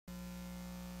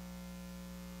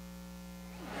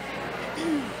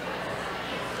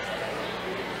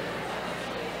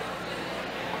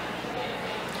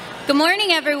Good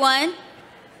morning, everyone.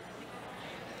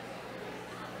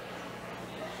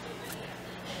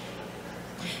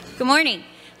 Good morning.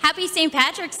 Happy St.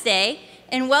 Patrick's Day,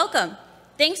 and welcome.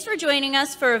 Thanks for joining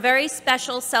us for a very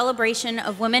special celebration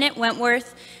of Women at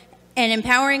Wentworth and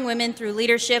empowering women through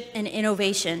leadership and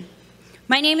innovation.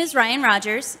 My name is Ryan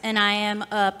Rogers, and I am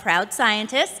a proud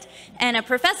scientist and a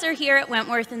professor here at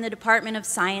Wentworth in the Department of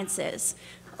Sciences.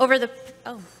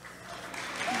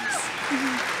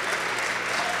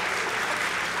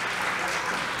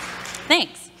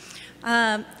 Thanks.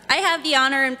 I have the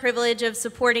honor and privilege of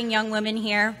supporting young women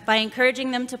here by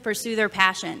encouraging them to pursue their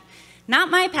passion. Not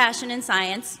my passion in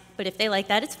science, but if they like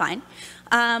that, it's fine.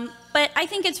 But I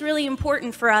think it's really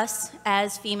important for us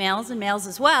as females and males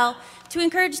as well to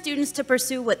encourage students to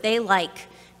pursue what they like.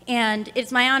 And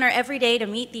it's my honor every day to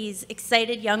meet these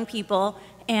excited young people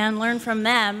and learn from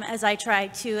them as I try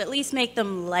to at least make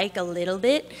them like a little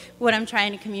bit what I'm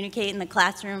trying to communicate in the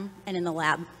classroom and in the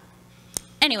lab.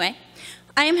 Anyway,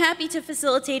 I am happy to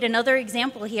facilitate another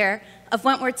example here of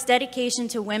Wentworth's dedication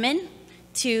to women,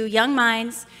 to young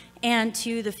minds, and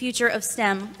to the future of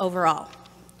STEM overall.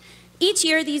 Each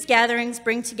year, these gatherings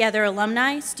bring together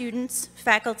alumni, students,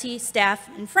 faculty, staff,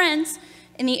 and friends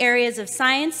in the areas of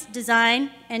science,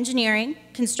 design, engineering,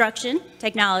 construction,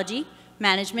 technology,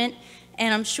 management,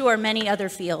 and I'm sure many other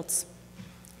fields.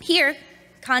 Here,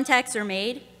 contacts are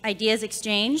made, ideas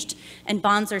exchanged, and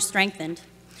bonds are strengthened.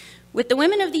 With the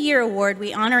Women of the Year Award,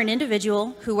 we honor an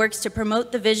individual who works to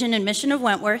promote the vision and mission of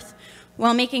Wentworth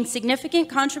while making significant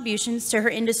contributions to her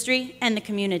industry and the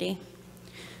community.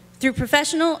 Through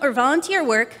professional or volunteer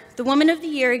work, the Woman of the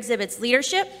Year exhibits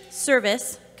leadership,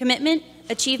 service, commitment,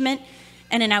 achievement,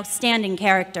 and an outstanding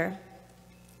character.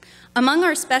 Among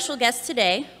our special guests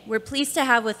today, we're pleased to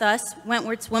have with us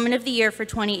Wentworth's Woman of the Year for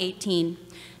 2018,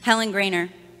 Helen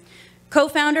Grainer,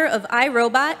 co-founder of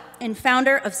iRobot and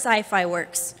founder of Sci-Fi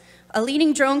Works, a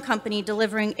leading drone company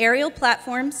delivering aerial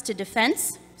platforms to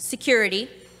defense, security,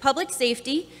 public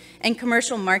safety, and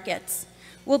commercial markets.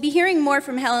 We'll be hearing more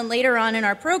from Helen later on in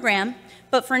our program,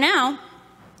 but for now,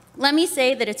 let me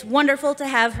say that it's wonderful to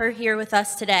have her here with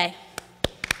us today.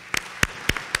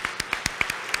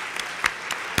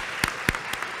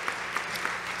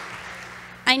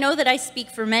 I know that I speak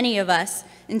for many of us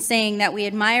in saying that we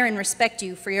admire and respect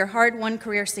you for your hard-won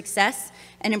career success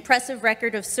and impressive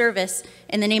record of service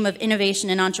in the name of innovation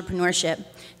and entrepreneurship.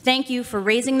 Thank you for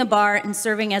raising the bar and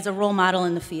serving as a role model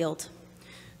in the field.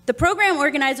 The program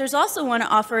organizers also want to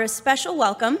offer a special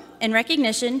welcome and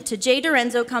recognition to J.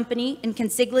 Dorenzo Company and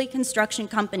Consigli Construction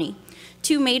Company,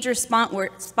 two major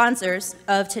sponsors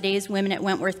of today's Women at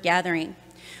Wentworth gathering.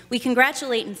 We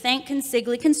congratulate and thank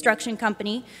Consigli Construction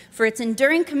Company for its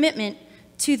enduring commitment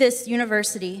to this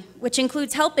university, which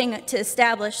includes helping to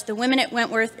establish the Women at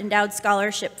Wentworth Endowed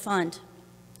Scholarship Fund.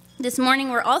 This morning,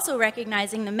 we're also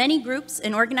recognizing the many groups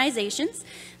and organizations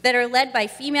that are led by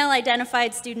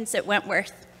female-identified students at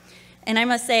Wentworth. And I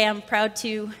must say, I'm proud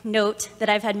to note that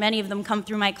I've had many of them come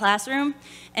through my classroom,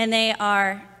 and they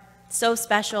are so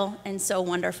special and so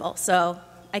wonderful. So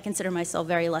I consider myself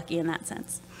very lucky in that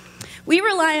sense. We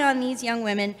rely on these young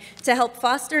women to help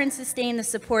foster and sustain the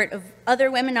support of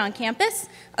other women on campus,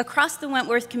 across the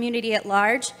Wentworth community at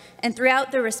large, and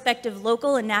throughout their respective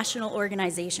local and national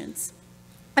organizations.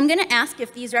 I'm going to ask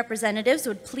if these representatives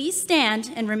would please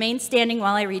stand and remain standing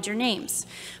while I read your names.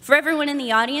 For everyone in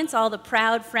the audience, all the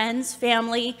proud friends,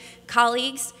 family,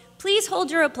 colleagues, please hold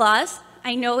your applause.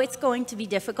 I know it's going to be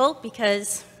difficult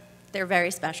because they're very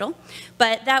special,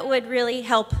 but that would really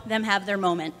help them have their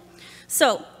moment.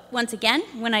 So, once again,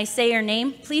 when I say your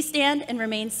name, please stand and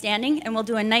remain standing, and we'll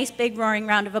do a nice big roaring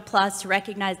round of applause to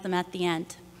recognize them at the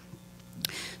end.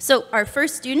 So our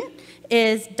first student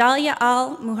is Dalia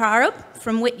Al-Muharrab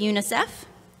from WIT UNICEF.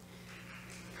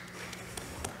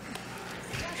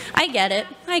 I get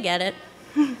it.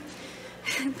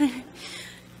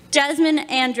 Jasmine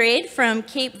Andrade from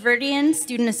Cape Verdean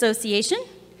Student Association.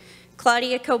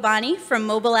 Claudia Kobani from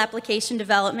Mobile Application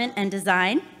Development and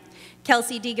Design.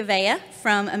 Kelsey DiGavea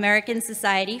from American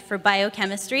Society for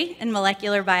Biochemistry and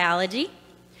Molecular Biology.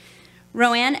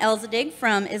 Roanne Elzadig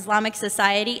from Islamic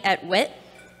Society at WIT.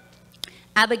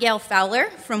 Abigail Fowler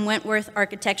from Wentworth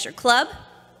Architecture Club.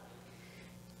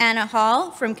 Anna Hall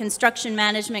from Construction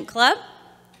Management Club.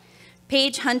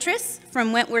 Paige Huntress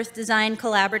from Wentworth Design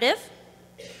Collaborative.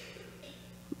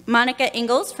 Monica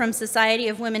Ingalls from Society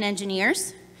of Women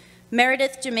Engineers.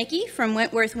 Meredith Jamicki from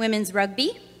Wentworth Women's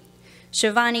Rugby.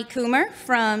 Shivani Kumar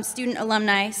from Student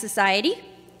Alumni Society,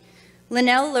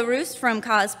 Linnell LaRousse from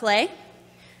Cosplay,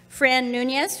 Fran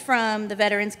Nunez from the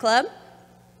Veterans Club,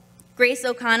 Grace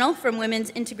O'Connell from Women's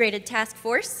Integrated Task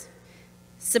Force,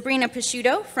 Sabrina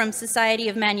Pisciuto from Society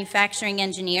of Manufacturing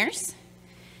Engineers,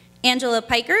 Angela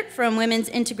Pikert from Women's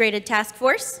Integrated Task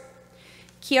Force,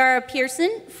 Kiara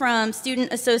Pearson from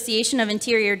Student Association of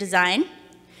Interior Design,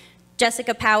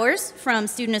 Jessica Powers from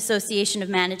Student Association of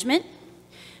Management,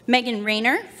 Megan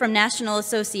Rayner from National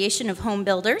Association of Home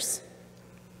Builders,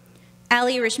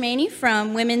 Ali Rishmani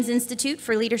from Women's Institute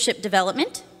for Leadership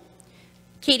Development,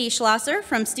 Katie Schlosser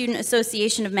from Student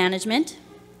Association of Management,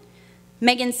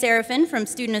 Megan Seraphin from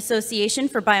Student Association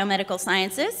for Biomedical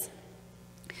Sciences,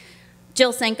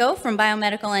 Jill Senko from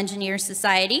Biomedical Engineers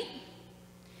Society,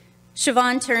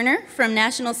 Siobhan Turner from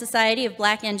National Society of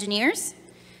Black Engineers,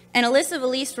 and Alyssa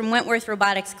Valise from Wentworth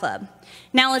Robotics Club.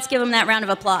 Now let's give them that round of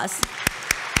applause.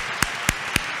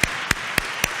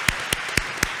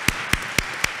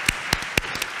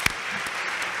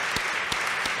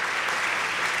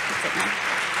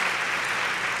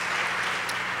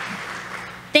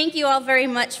 Thank you all very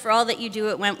much for all that you do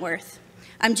at Wentworth.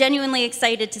 I'm genuinely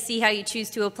excited to see how you choose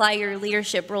to apply your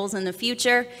leadership roles in the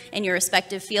future in your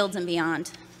respective fields and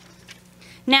beyond.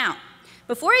 Now,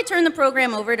 before I turn the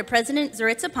program over to President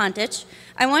Zorica Pontic,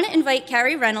 I want to invite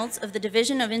Carrie Reynolds of the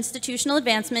Division of Institutional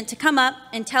Advancement to come up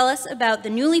and tell us about the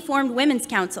newly formed Women's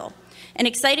Council, an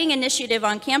exciting initiative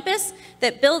on campus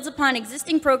that builds upon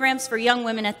existing programs for young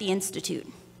women at the Institute.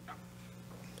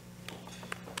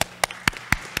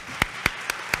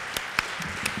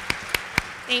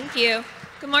 Thank you.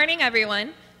 Good morning,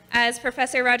 everyone. As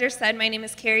Professor Rogers said, my name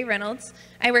is Carrie Reynolds.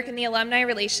 I work in the Alumni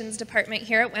Relations Department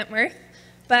here at Wentworth,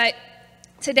 but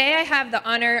today I have the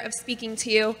honor of speaking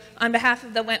to you on behalf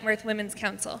of the Wentworth Women's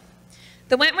Council.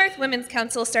 The Wentworth Women's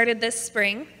Council started this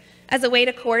spring as a way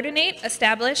to coordinate,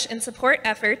 establish, and support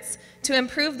efforts to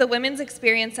improve the women's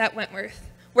experience at Wentworth,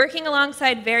 working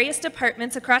alongside various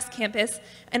departments across campus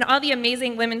and all the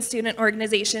amazing women student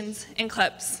organizations and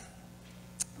clubs.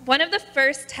 One of the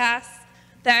first tasks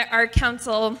that our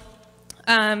council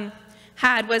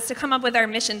had was to come up with our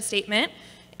mission statement,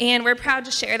 and we're proud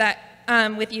to share that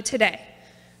with you today.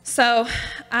 So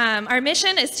our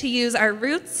mission is to use our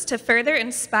roots to further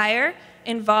inspire,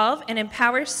 involve, and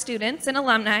empower students and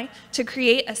alumni to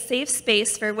create a safe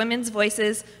space for women's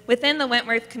voices within the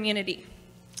Wentworth community.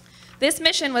 This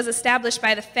mission was established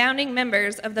by the founding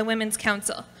members of the Women's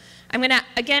Council. I'm going to,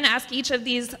 again, ask each of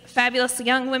these fabulous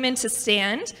young women to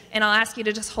stand, and I'll ask you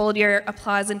to just hold your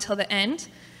applause until the end.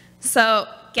 So,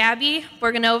 Gabby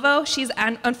Borgonovo, she's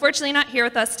unfortunately not here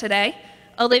with us today.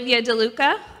 Olivia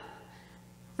DeLuca,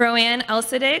 Roanne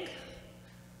Elsadig,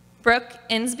 Brooke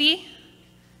Insby,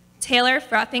 Taylor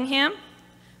Frothingham,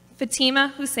 Fatima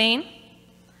Hussein,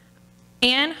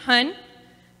 Anne Hun,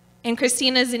 and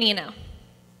Christina Zanino.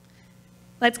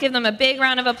 Let's give them a big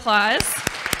round of applause.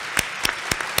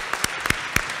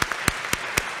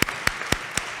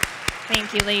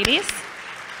 Thank you, ladies.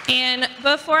 And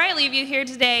before I leave you here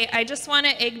today, I just want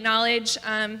to acknowledge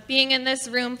being in this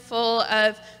room full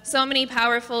of so many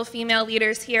powerful female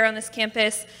leaders here on this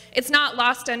campus. It's not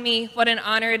lost on me what an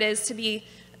honor it is to be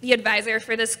the advisor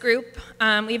for this group.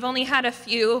 We've only had a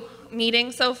few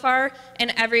meetings so far,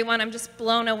 and everyone, I'm just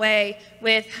blown away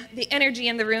with the energy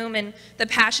in the room and the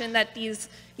passion that these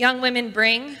young women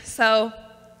bring. So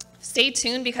stay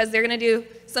tuned, because they're going to do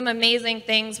some amazing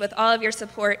things with all of your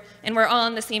support, and we're all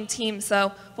on the same team,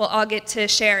 so we'll all get to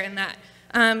share in that.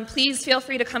 Please feel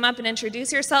free to come up and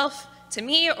introduce yourself to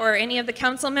me or any of the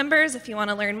council members if you want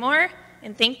to learn more,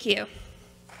 and thank you.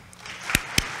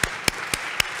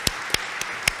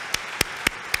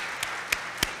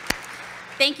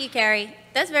 Thank you, Carrie.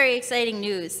 That's very exciting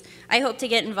news. I hope to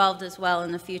get involved as well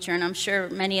in the future, and I'm sure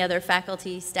many other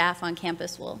faculty, staff on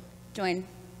campus will join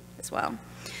as well.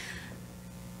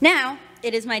 Now,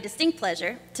 it is my distinct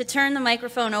pleasure to turn the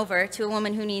microphone over to a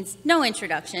woman who needs no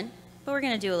introduction, but we're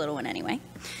going to do a little one anyway.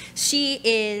 She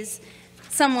is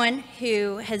someone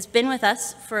who has been with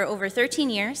us for over 13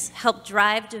 years, helped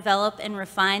drive, develop, and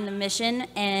refine the mission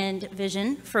and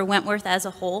vision for Wentworth as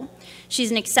a whole. She's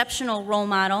an exceptional role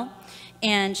model,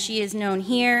 and she is known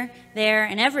here, there,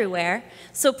 and everywhere.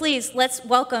 So please, let's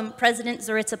welcome President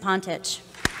Zorica Pontic.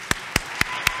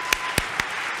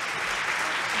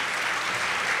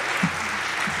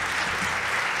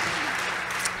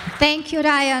 Thank you,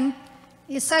 Ryan.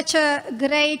 It's such a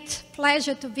great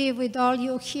pleasure to be with all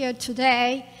you here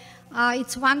today.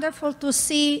 It's wonderful to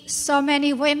see so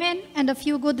many women and a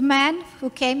few good men who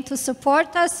came to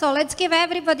support us. So let's give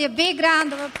everybody a big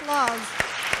round of applause.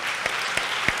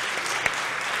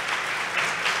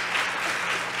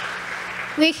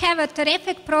 We have a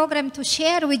terrific program to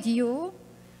share with you.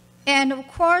 And of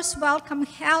course, welcome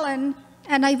Helen.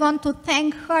 And I want to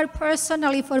thank her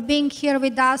personally for being here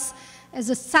with us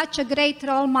as such a great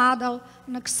role model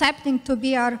and accepting to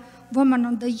be our Woman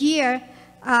of the Year.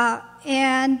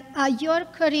 Your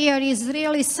career is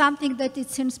really something that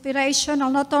is inspirational,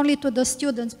 not only to the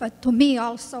students, but to me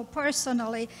also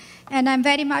personally. And I'm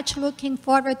very much looking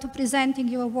forward to presenting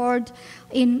your award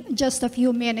in just a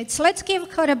few minutes. Let's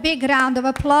give her a big round of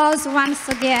applause once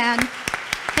again.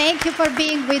 Thank you for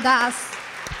being with us.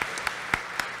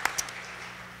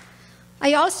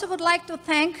 I also would like to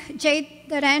thank J.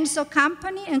 Lorenzo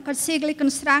Company and Consigli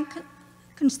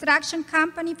Construction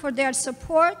Company for their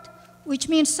support, which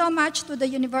means so much to the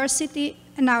university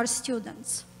and our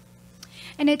students.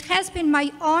 And it has been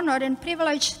my honor and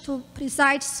privilege to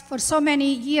preside for so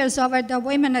many years over the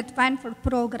Women at Wentworth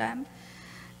program.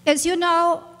 As you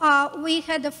know, we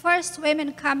had the first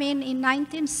women come in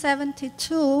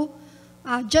 1972,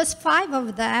 just 5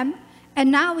 of them, and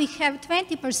now we have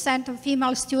 20% of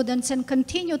female students and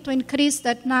continue to increase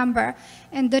that number.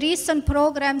 And the recent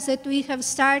programs that we have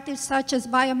started, such as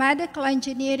biomedical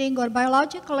engineering or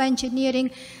biological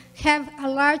engineering, have a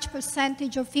large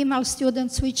percentage of female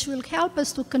students, which will help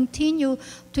us to continue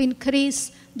to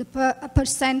increase the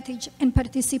percentage and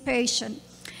participation.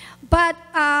 But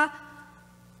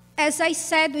as I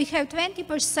said, we have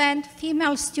 20%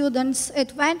 female students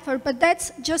at Wentworth, but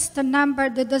that's just a number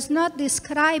that does not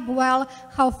describe well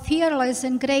how fearless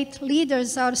and great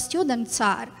leaders our students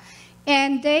are.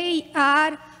 And they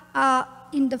are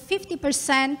in the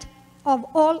 50% of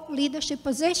all leadership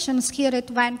positions here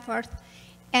at Wentworth.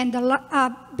 And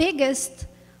the biggest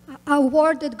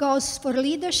award that goes for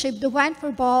leadership, the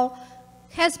Wentworth Ball,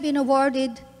 has been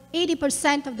awarded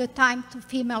 80% of the time to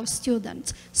female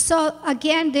students. So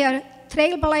again, they are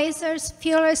trailblazers,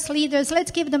 fearless leaders. Let's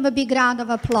give them a big round of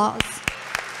applause.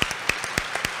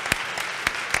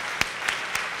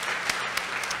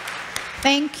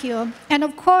 Thank you. And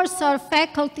of course, our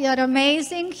faculty are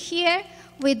amazing here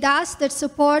with us that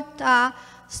support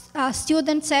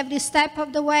students every step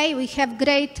of the way. We have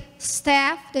great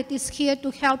staff that is here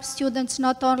to help students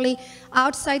not only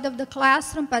outside of the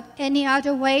classroom, but any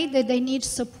other way that they need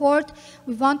support.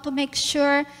 We want to make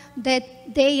sure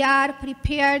that they are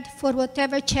prepared for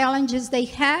whatever challenges they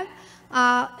have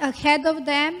ahead of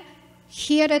them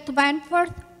here at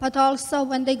Wentworth, but also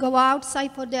when they go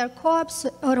outside for their co-ops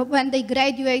or when they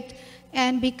graduate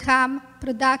and become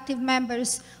productive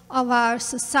members of our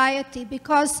society.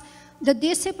 Because the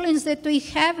disciplines that we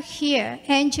have here,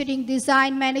 engineering,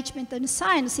 design, management, and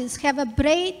sciences, have a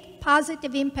great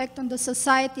positive impact on the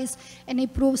societies and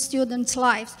improve students'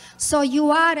 lives. So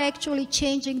you are actually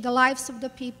changing the lives of the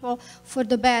people for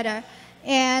the better.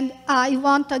 And I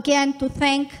want again to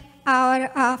thank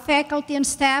our faculty and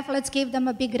staff. Let's give them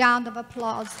a big round of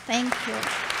applause. Thank you.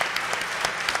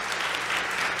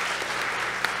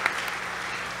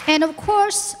 And of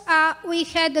course, we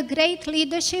had a great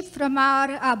leadership from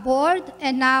our board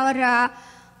and our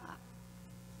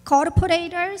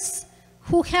corporators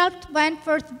who helped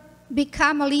Wentworth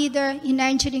become a leader in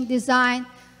engineering design,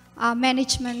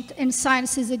 management, and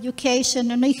sciences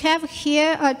education. And we have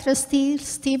here our trustee,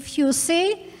 Steve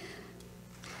Husey.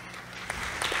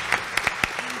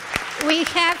 We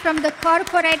have from the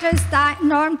corporators,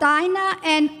 Norm Dyna,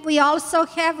 and we also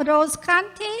have Rose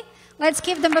Canty. Let's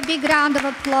give them a big round of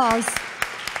applause.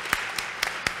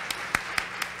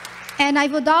 And I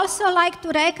would also like to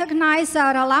recognize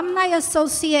our Alumni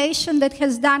Association that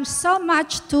has done so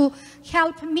much to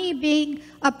help me being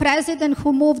a president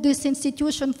who moved this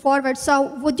institution forward.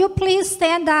 So would you please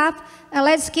stand up and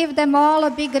let's give them all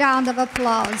a big round of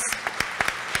applause.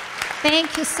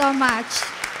 Thank you so much.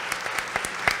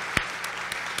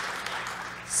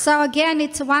 So again,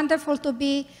 it's wonderful to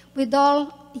be with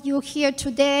all you here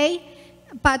today.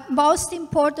 But most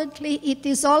importantly, it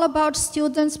is all about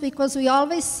students, because we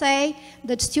always say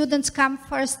that students come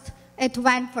first at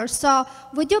Wentworth. So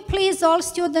would you please, all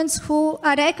students who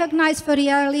are recognized for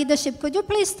your leadership, could you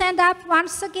please stand up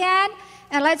once again?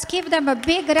 And let's give them a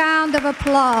big round of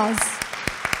applause.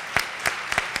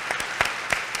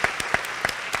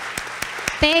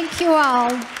 Thank you all.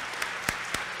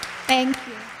 Thank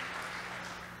you.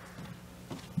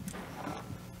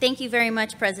 Thank you very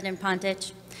much, President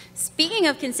Pontich. Speaking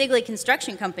of Consigli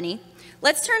Construction Company,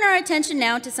 let's turn our attention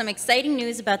now to some exciting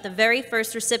news about the very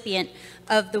first recipient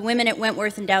of the Women at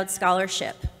Wentworth Endowed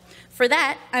Scholarship. For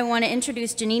that, I want to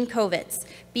introduce Janine Kovitz,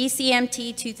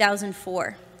 BCMT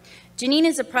 2004. Janine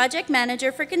is a project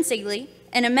manager for Consigli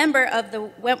and a member of the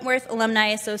Wentworth Alumni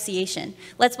Association.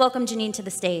 Let's welcome Janine to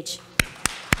the stage.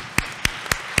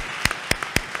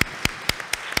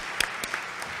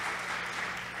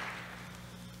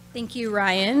 Thank you,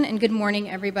 Ryan, and good morning,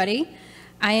 everybody.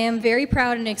 I am very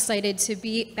proud and excited to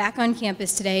be back on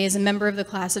campus today as a member of the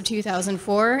class of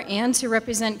 2004 and to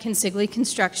represent Consigli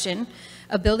Construction,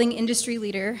 a building industry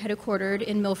leader headquartered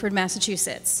in Milford,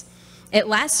 Massachusetts. At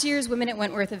last year's Women at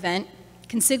Wentworth event,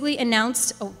 Consigli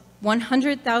announced a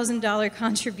 $100,000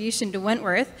 contribution to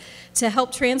Wentworth to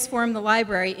help transform the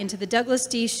library into the Douglas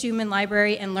D. Schumann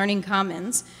Library and Learning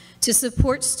Commons to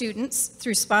support students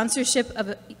through sponsorship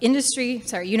of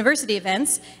university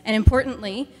events, and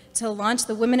importantly, to launch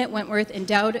the Women at Wentworth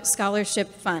Endowed Scholarship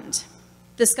Fund.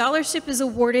 The scholarship is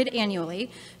awarded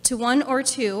annually to one or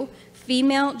two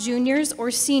female juniors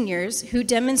or seniors who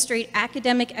demonstrate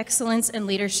academic excellence and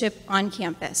leadership on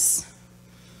campus.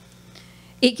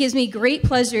 It gives me great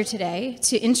pleasure today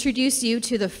to introduce you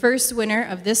to the first winner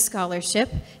of this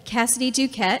scholarship, Cassidy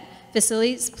Duquette,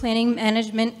 Facilities Planning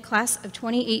Management Class of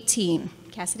 2018.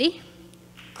 Cassidy?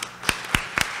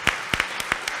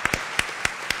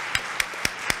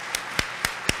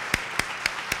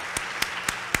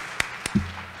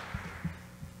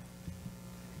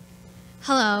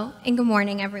 Hello, and good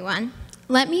morning, everyone.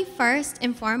 Let me first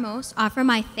and foremost offer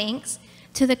my thanks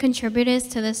to the contributors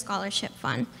to the scholarship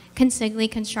fund,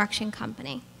 Consigli Construction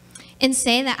Company, and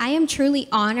say that I am truly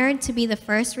honored to be the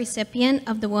first recipient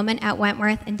of the Women at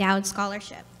Wentworth Endowed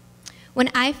Scholarship. When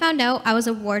I found out I was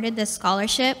awarded this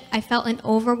scholarship, I felt an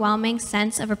overwhelming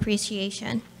sense of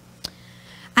appreciation.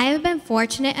 I have been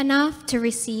fortunate enough to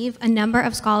receive a number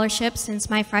of scholarships since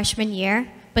my freshman year,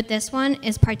 but this one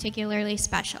is particularly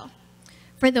special.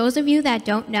 For those of you that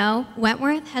don't know,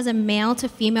 Wentworth has a male to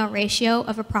female ratio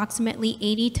of approximately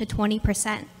 80 to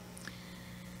 20%.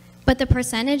 But the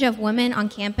percentage of women on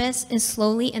campus is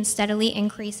slowly and steadily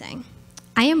increasing.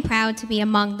 I am proud to be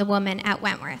among the women at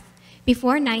Wentworth.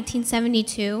 Before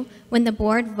 1972, when the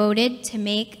board voted to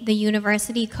make the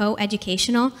university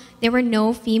co-educational, there were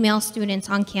no female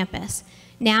students on campus.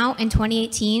 Now, in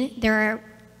 2018, there are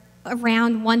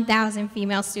around 1,000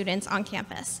 female students on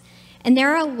campus. And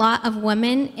there are a lot of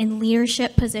women in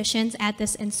leadership positions at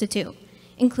this institute,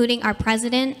 including our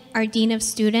president, our dean of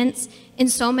students, and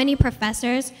so many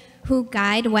professors who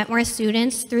guide Wentworth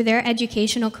students through their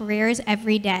educational careers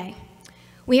every day.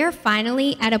 We are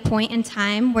finally at a point in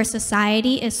time where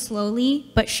society is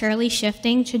slowly but surely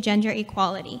shifting to gender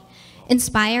equality,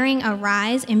 inspiring a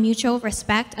rise in mutual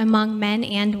respect among men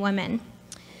and women.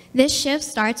 This shift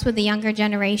starts with the younger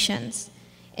generations.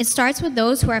 It starts with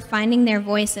those who are finding their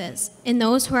voices, and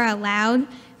those who are allowed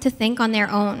to think on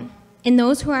their own, and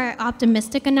those who are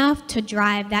optimistic enough to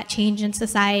drive that change in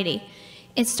society.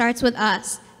 It starts with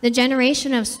us, the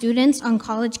generation of students on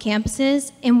college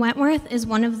campuses, and Wentworth is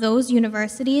one of those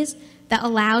universities that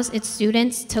allows its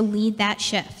students to lead that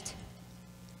shift.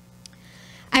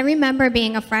 I remember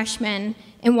being a freshman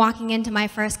and walking into my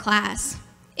first class.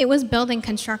 It was building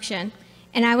construction,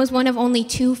 and I was one of only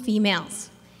 2 females.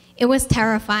 It was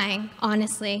terrifying,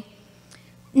 honestly.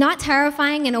 Not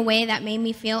terrifying in a way that made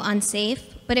me feel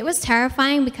unsafe, but it was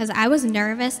terrifying because I was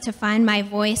nervous to find my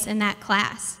voice in that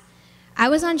class. I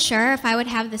was unsure if I would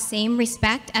have the same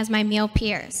respect as my male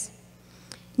peers.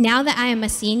 Now that I am a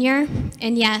senior,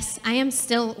 and yes, I am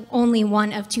still only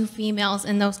one of 2 females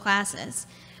in those classes,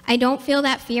 I don't feel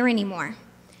that fear anymore.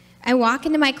 I walk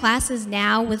into my classes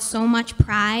now with so much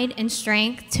pride and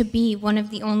strength to be one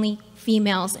of the only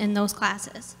females in those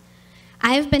classes.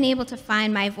 I have been able to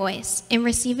find my voice, and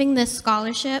receiving this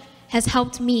scholarship has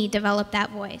helped me develop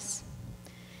that voice.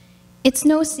 It's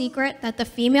no secret that the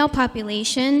female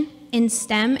population in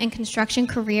STEM and construction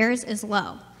careers is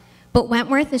low, but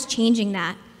Wentworth is changing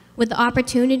that with the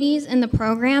opportunities and the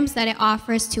programs that it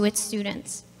offers to its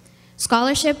students.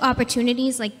 Scholarship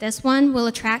opportunities like this one will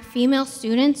attract female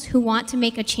students who want to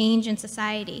make a change in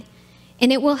society,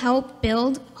 and it will help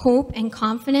build hope and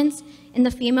confidence in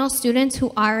the female students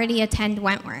who already attend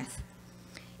Wentworth.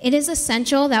 It is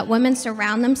essential that women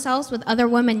surround themselves with other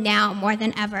women now more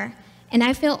than ever, and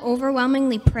I feel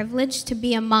overwhelmingly privileged to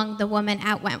be among the women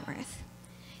at Wentworth.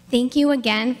 Thank you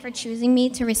again for choosing me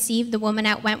to receive the Women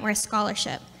at Wentworth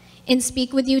Scholarship and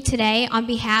speak with you today on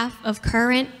behalf of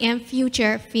current and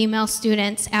future female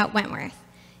students at Wentworth.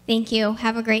 Thank you.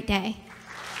 Have a great day.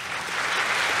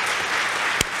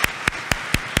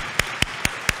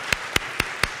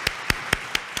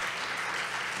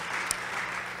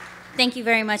 Thank you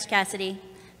very much, Cassidy.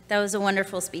 That was a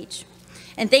wonderful speech.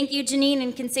 And thank you, Janine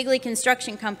and Consigli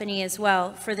Construction Company as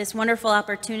well, for this wonderful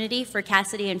opportunity for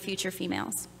Cassidy and future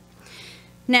females.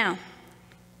 Now,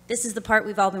 this is the part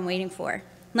we've all been waiting for.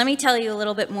 Let me tell you a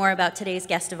little bit more about today's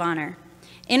guest of honor.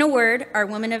 In a word, our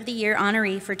Woman of the Year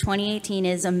honoree for 2018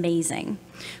 is amazing.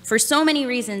 For so many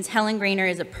reasons, Helen Grainer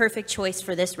is a perfect choice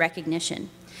for this recognition.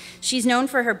 She's known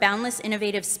for her boundless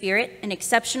innovative spirit and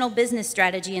exceptional business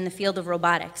strategy in the field of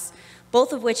robotics,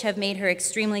 both of which have made her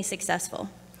extremely successful.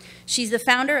 She's the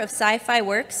founder of Sci-Fi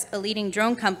Works, a leading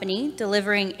drone company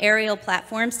delivering aerial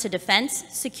platforms to defense,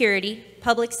 security,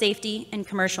 public safety, and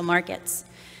commercial markets.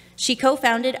 She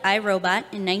co-founded iRobot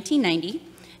in 1990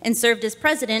 and served as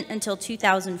president until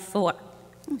 2004,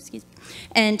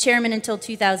 and chairman until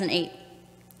 2008.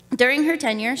 During her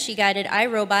tenure, she guided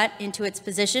iRobot into its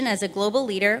position as a global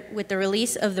leader with the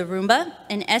release of the Roomba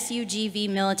and SUGV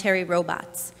military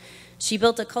robots. She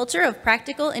built a culture of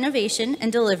practical innovation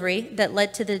and delivery that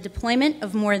led to the deployment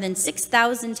of more than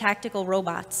 6,000 tactical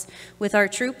robots, with our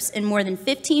troops and more than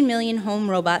 15 million home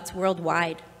robots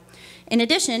worldwide. In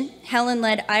addition, Helen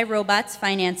led iRobot's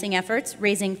financing efforts,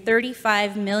 raising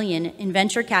 $35 million in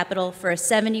venture capital for a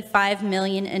 $75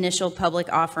 million initial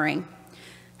public offering.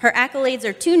 Her accolades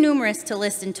are too numerous to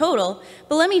list in total,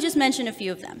 but let me just mention a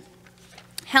few of them.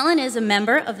 Helen is a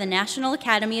member of the National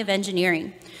Academy of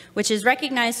Engineering, which has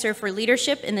recognized her for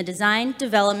leadership in the design,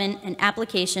 development, and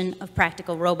application of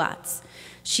practical robots.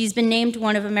 She's been named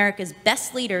one of America's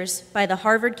best leaders by the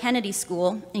Harvard Kennedy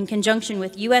School in conjunction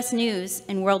with U.S. News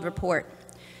and World Report.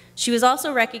 She was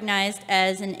also recognized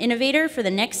as an innovator for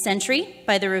the next century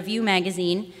by the Review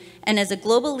magazine and as a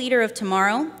global leader of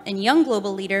tomorrow and young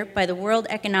global leader by the World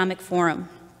Economic Forum.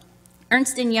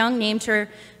 Ernst & Young named her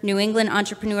New England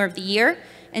Entrepreneur of the Year,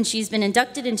 and she's been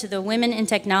inducted into the Women in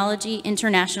Technology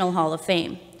International Hall of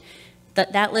Fame.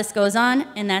 That list goes on,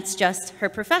 and that's just her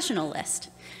professional list.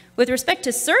 With respect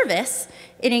to service,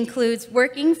 it includes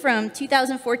working from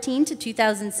 2014 to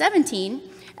 2017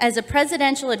 as a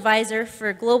presidential advisor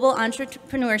for global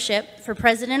entrepreneurship for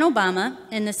President Obama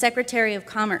and the Secretary of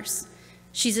Commerce.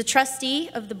 She's a trustee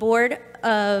of the board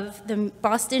of the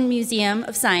Boston Museum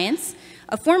of Science,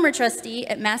 a former trustee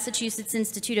at Massachusetts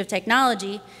Institute of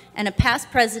Technology, and a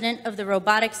past president of the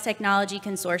Robotics Technology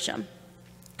Consortium.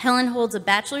 Helen holds a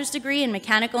bachelor's degree in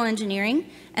mechanical engineering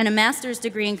and a master's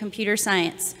degree in computer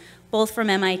science, both from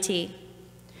MIT.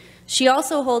 She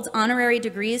also holds honorary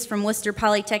degrees from Worcester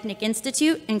Polytechnic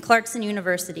Institute and Clarkson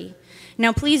University.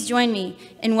 Now please join me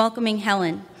in welcoming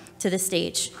Helen to the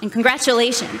stage, and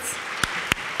congratulations.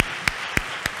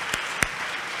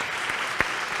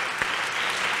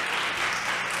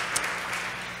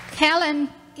 Helen,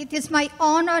 it is my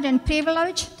honor and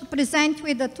privilege to present you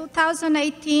with the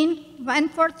 2018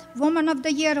 Wentworth Woman of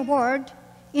the Year Award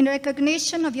in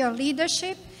recognition of your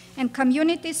leadership and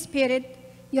community spirit,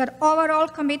 your overall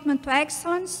commitment to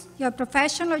excellence, your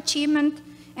professional achievement,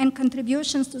 and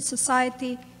contributions to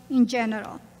society in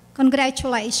general.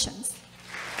 Congratulations.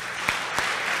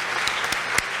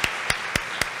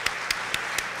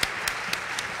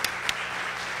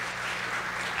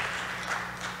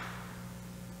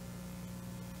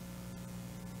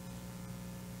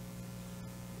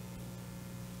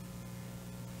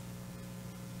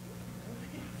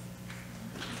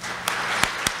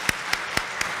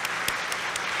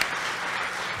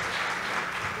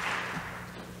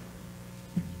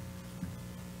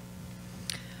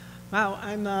 Wow,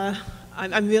 I'm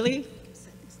really.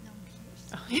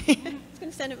 I was going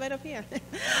to send it right up here.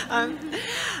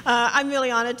 I'm really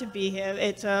honored to be here.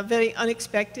 It's a very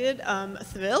unexpected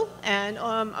thrill, and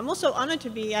I'm also honored to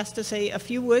be asked to say a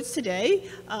few words today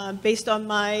based on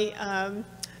my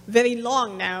very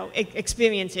long now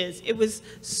experiences. It was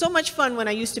so much fun when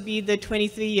I used to be the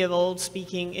 23-year-old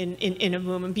speaking in a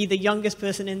room and be the youngest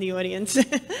person in the audience.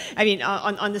 I mean,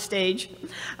 on the stage,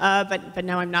 but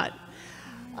now I'm not.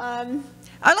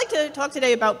 I'd like to talk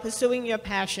today about pursuing your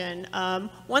passion.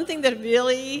 One thing that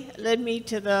really led me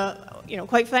to the,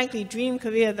 quite frankly, dream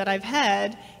career that I've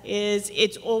had is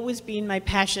it's always been my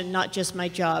passion, not just my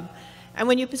job. And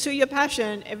when you pursue your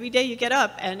passion, every day you get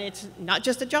up, and it's not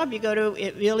just a job you go to,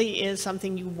 it really is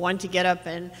something you want to get up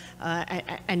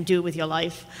and do with your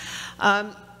life.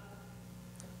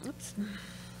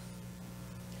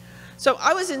 So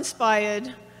I was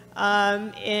inspired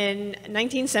in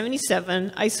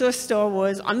 1977. I saw Star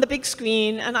Wars on the big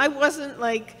screen, and I wasn't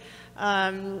like,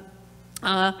 I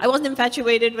wasn't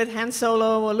infatuated with Han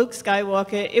Solo or Luke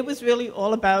Skywalker. It was really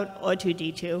all about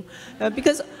R2-D2,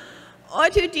 because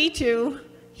R2-D2,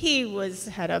 he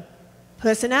had a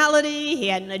personality, he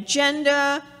had an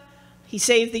agenda, he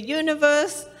saved the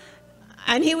universe,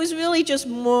 and he was really just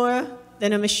more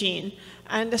than a machine.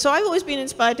 And so I've always been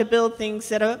inspired to build things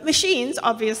that are machines,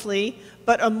 obviously,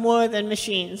 but are more than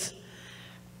machines.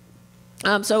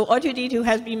 So R2-D2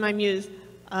 has been my muse.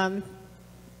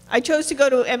 I chose to go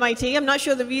to MIT. I'm not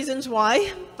sure the reasons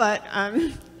why, but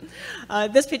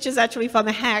this picture is actually from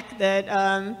a hack that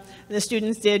the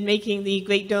students did, making the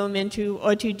Great Dome into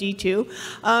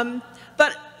R2-D2.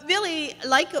 But really,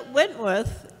 like at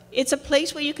Wentworth, it's a place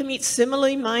where you can meet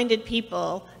similarly minded people,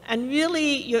 and really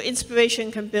your inspiration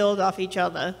can build off each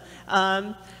other.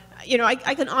 You know,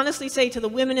 I can honestly say to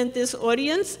the women in this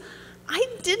audience, I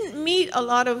didn't meet a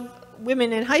lot of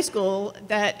women in high school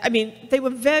that, I mean, they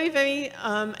were very, very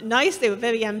nice, they were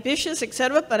very ambitious,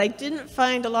 etc., but I didn't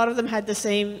find a lot of them had the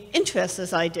same interests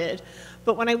as I did.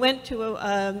 But when I went to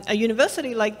a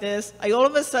university like this, all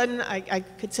of a sudden I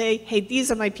could say, hey,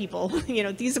 these are my people, you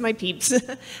know, these are my peeps.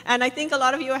 And I think a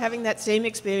lot of you are having that same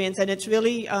experience, and it's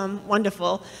really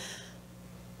wonderful.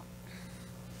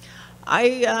 I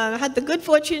had the good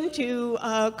fortune to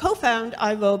co-found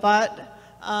iRobot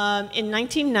in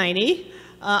 1990.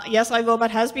 Yes,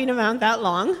 iRobot has been around that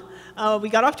long. We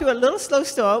got off to a little slow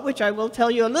start, which I will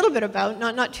tell you a little bit about,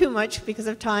 not too much because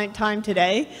of time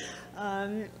today.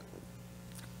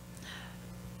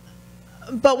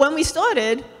 But when we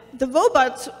started, the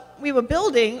robots we were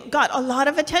building got a lot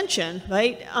of attention,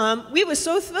 right? We were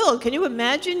so thrilled. Can you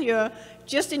imagine you're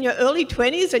just in your early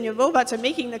 20s and your robots are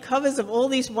making the covers of all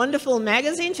these wonderful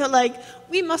magazines? You're like,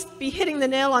 we must be hitting the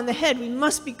nail on the head. We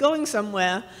must be going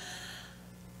somewhere.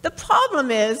 The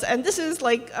problem is, and this is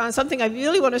like something I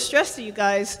really want to stress to you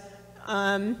guys,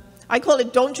 I call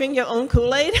it don't drink your own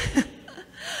Kool-Aid.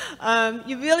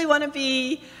 You really want to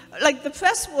be, like the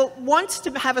press wants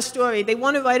to have a story. They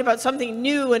want to write about something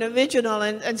new and original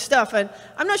and stuff. And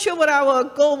I'm not sure what our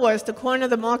goal was, to corner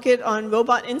the market on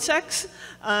robot insects.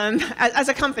 As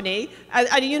a company,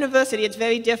 at a university, it's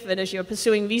very different as you're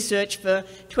pursuing research for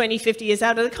 20, 50 years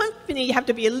out. At a company, you have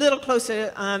to be a little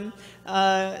closer,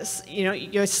 you know,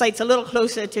 your site's a little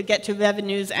closer to get to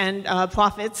revenues and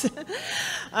profits.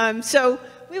 So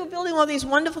we were building all these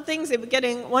wonderful things. They were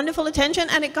getting wonderful attention,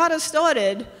 and it got us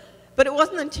started. But it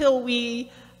wasn't until we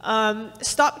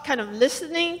stopped kind of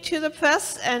listening to the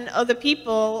press and other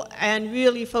people and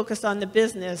really focused on the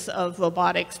business of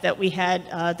robotics that we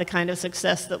had the kind of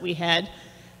success that we had.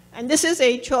 And this is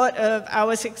a chart of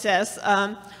our success.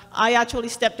 I actually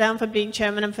stepped down from being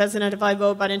chairman and president of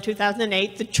iRobot in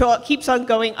 2008. The chart keeps on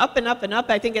going up and up and up.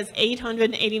 I think it's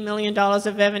 $880 million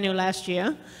of revenue last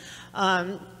year,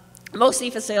 mostly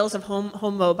for sales of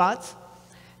home robots.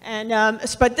 And,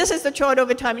 but this is the chart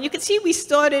over time. And you can see we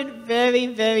started very,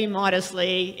 very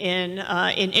modestly in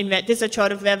this is a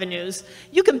chart of revenues.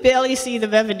 You can barely see the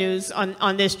revenues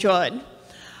on this chart.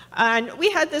 And we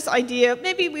had this idea,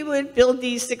 maybe we would build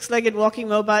these six-legged walking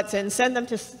robots and send them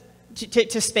to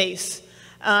space.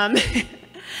 And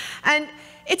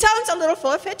it sounds a little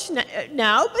far-fetched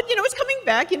now, but you know, it's coming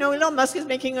back. You know, Elon Musk is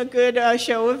making a good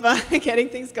show of getting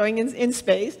things going in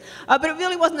space. But it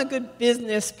really wasn't a good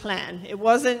business plan. It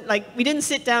wasn't like, we didn't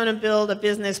sit down and build a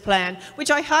business plan,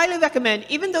 which I highly recommend.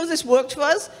 Even though this worked for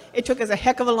us, it took us a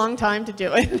heck of a long time to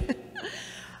do it.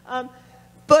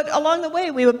 But along the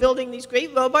way, we were building these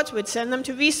great robots. We'd send them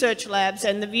to research labs,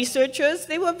 and the researchers,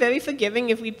 they were very forgiving.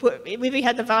 If we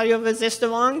had the value of a resistor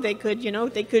wrong, they could, you know,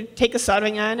 they could take a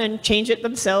soldering iron and change it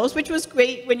themselves, which was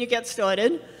great when you get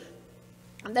started.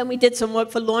 And then we did some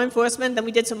work for law enforcement. Then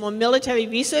we did some more military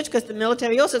research, because the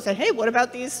military also said, hey, what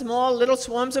about these small little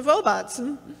swarms of robots?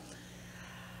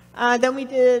 Then we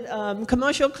did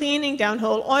commercial cleaning,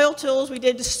 downhole oil tools. We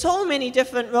did so many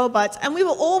different robots, and we were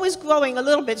always growing a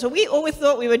little bit. So we always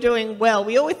thought we were doing well.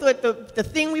 We always thought the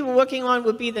thing we were working on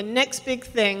would be the next big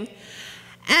thing,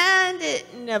 and it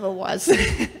never was.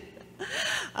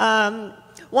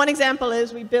 One example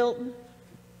is we built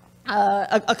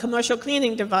a commercial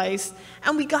cleaning device,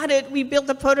 and we built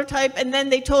a prototype, and then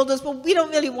they told us, well, we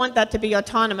don't really want that to be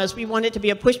autonomous. We want it to be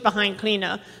a push-behind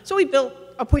cleaner. So we built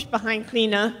a push-behind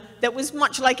cleaner that was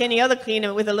much like any other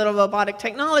cleaner with a little robotic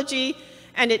technology,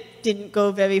 and it didn't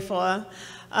go very far.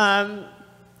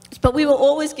 But we were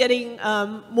always getting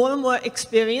more and more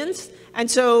experience, and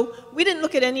so we didn't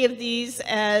look at any of these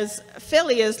as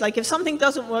failures. Like if something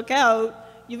doesn't work out,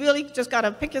 you really just got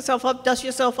to pick yourself up, dust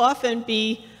yourself off, and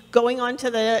be going on to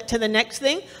the next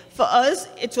thing. For us,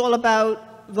 it's all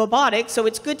about robotics, so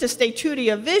it's good to stay true to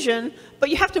your vision, but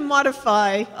you have to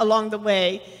modify along the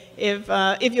way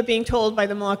if you're being told by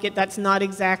the market that's not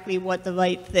exactly what the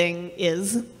right thing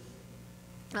is.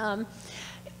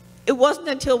 It wasn't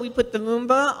until we put the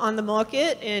Roomba on the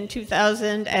market in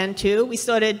 2002. We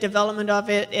started development of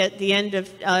it at the end of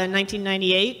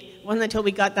 1998. It wasn't until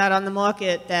we got that on the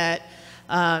market that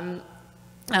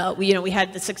we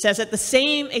had the success. At the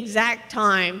same exact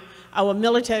time, our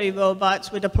military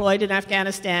robots were deployed in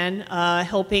Afghanistan,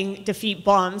 helping defeat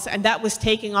bombs, and that was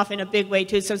taking off in a big way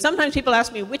too. So sometimes people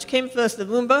ask me, which came first, the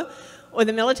Roomba or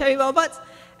the military robots?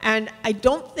 And I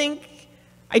don't think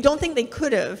I don't think they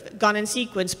could have gone in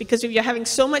sequence, because if you're having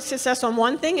so much success on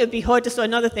one thing, it would be hard to start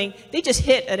another thing. They just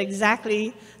hit at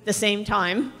exactly the same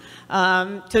time.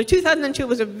 So 2002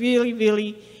 was a really,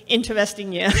 really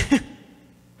interesting year.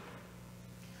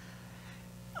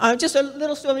 Just a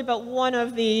little story about one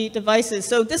of the devices.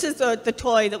 So this is the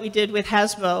toy that we did with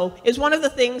Hasbro. It's one of the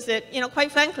things that,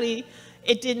 quite frankly,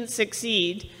 it didn't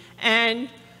succeed. And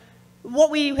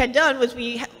what we had done was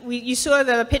you saw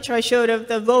the picture I showed of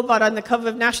the robot on the cover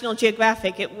of National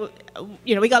Geographic.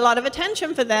 We got a lot of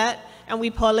attention for that, and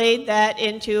we parlayed that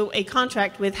into a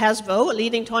contract with Hasbro, a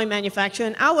leading toy manufacturer.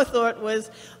 And our thought was,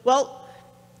 well,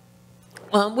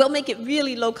 we'll make it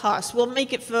really low cost. We'll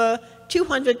make it for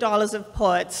 $200 of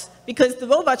parts, because the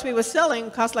robots we were selling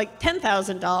cost like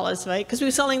 $10,000, right? Because we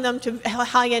were selling them to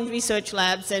high-end research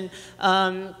labs and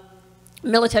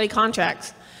military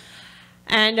contracts.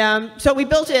 And so we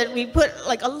built it. We put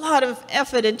like a lot of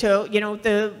effort into,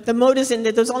 the motors in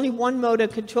there. There's only one motor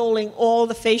controlling all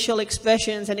the facial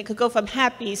expressions, and it could go from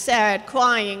happy, sad,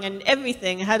 crying, and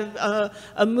everything. It had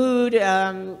a mood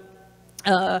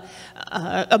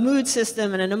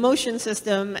system and an emotion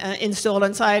system installed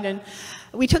inside. And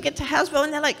we took it to Hasbro,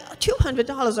 and they're like,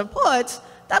 $200 of parts?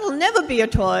 That'll never be a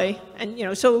toy.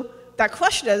 And so that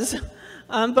crushed us.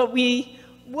 But we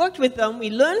worked with them. We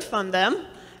learned from them.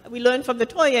 We learned from the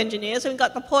toy engineers, and we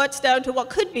got the parts down to what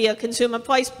could be a consumer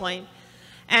price point.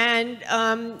 And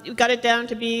we got it down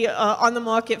to be on the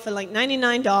market for like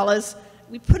 $99.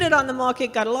 We put it on the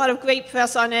market, got a lot of great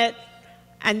press on it,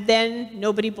 and then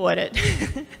nobody bought it.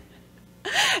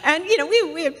 And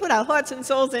we had put our hearts and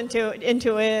souls into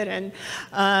it, and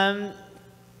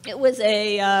it was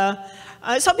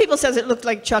some people says it looked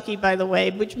like Chucky, by the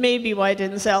way, which may be why it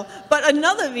didn't sell. But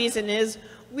another reason is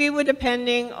we were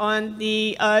depending on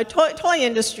the toy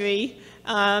industry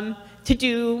to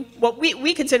do what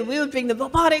we considered. We would bring the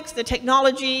robotics, the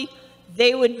technology.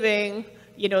 They would bring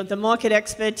the market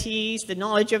expertise, the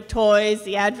knowledge of toys,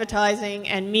 the advertising,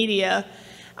 and media.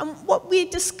 And what we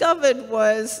discovered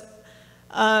was,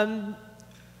 they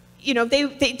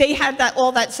had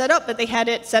all that set up, but they had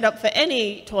it set up for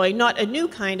any toy, not a new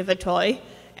kind of a toy.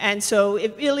 And so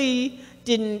it really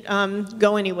didn't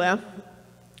go anywhere.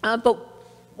 But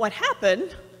what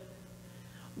happened,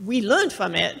 we learned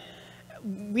from it.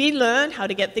 We learned how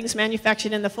to get things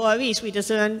manufactured in the Far East. We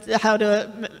just learned how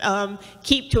to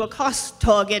keep to a cost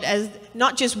target as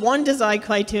not just one design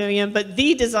criterion, but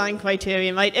the design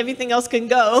criterion, right? Everything else can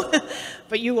go,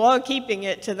 but you are keeping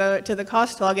it to the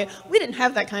cost target. We didn't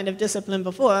have that kind of discipline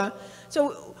before.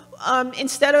 So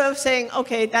instead of saying,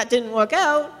 okay, that didn't work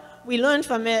out, we learned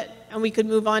from it, and we could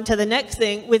move on to the next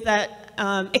thing with that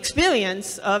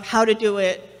experience of how to do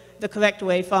it the correct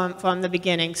way from the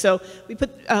beginning. So we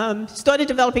started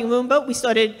developing Roomba. We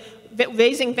started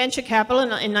raising venture capital in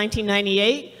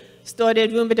 1998, started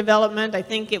Roomba development, I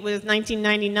think it was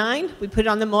 1999. We put it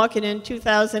on the market in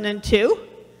 2002.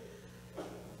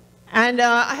 And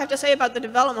I have to say about the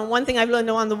development, one thing I've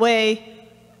learned along the way,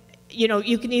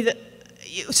 you can either,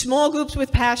 small groups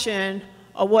with passion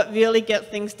are what really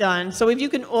get things done. So if you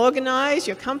can organize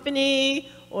your company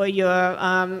or your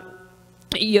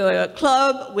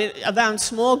club around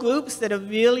small groups that are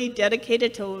really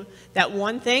dedicated to that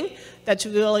one thing, that's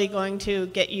really going to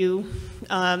get you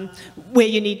where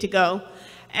you need to go.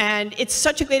 And it's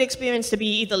such a great experience to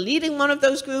be either leading one of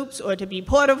those groups or to be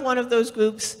part of one of those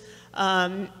groups,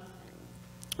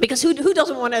 because who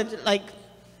doesn't want to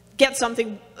get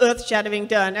something earth-shattering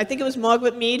done? I think it was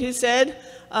Margaret Mead who said,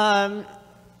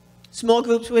 small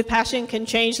groups with passion can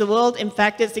change the world. In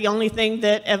fact, it's the only thing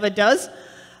that ever does.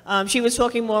 She was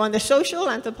talking more on the social,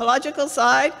 anthropological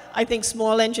side. I think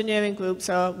small engineering groups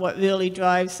are what really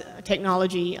drives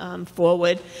technology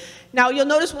forward. Now, you'll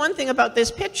notice one thing about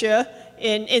this picture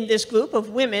in this group of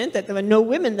women, that there were no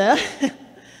women there.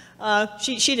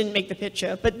 She didn't make the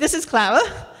picture, but this is Clara.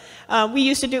 We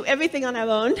used to do everything on our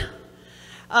own.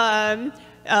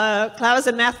 Clara's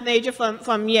a math major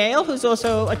from Yale, who's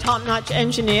also a top-notch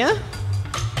engineer.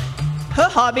 Her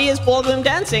hobby is ballroom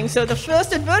dancing, so the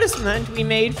first advertisement we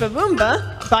made for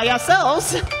Roomba by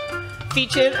ourselves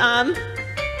featured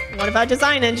one of our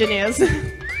design engineers.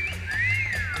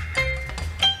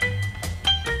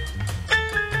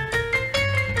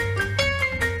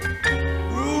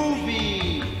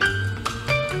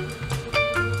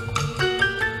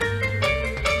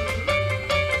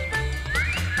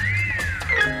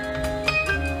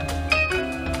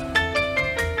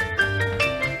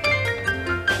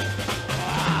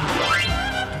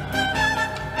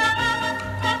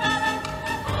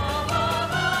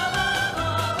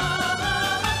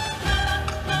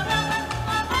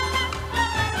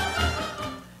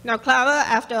 Now, Clara,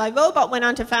 after iRobot, went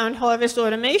on to found Harvest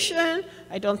Automation.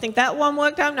 I don't think that one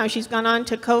worked out. Now she's gone on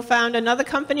to co-found another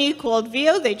company called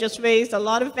VIO. They just raised a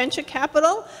lot of venture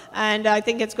capital, and I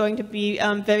think it's going to be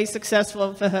very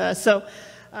successful for her. So,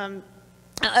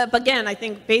 again, I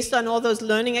think based on all those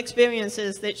learning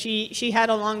experiences that she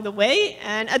had along the way,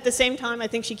 and at the same time, I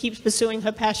think she keeps pursuing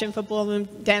her passion for ballroom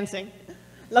dancing.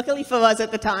 Luckily for us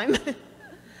at the time.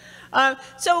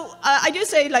 I do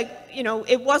say, like, you know,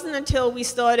 it wasn't until we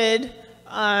started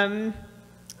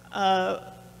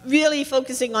really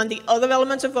focusing on the other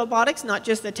elements of robotics, not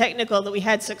just the technical, that we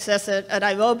had success at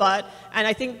iRobot. And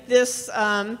I think this,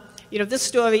 you know, this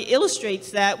story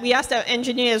illustrates that. We asked our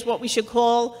engineers what we should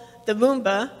call the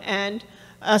Roomba, and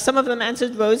some of them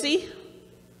answered Rosie.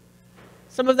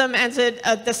 Some of them answered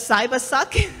the Cyber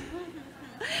Suck.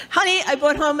 Honey, I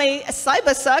brought home a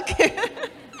Cyber Suck.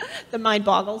 The mind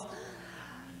boggles.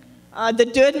 The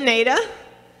Dirtinator,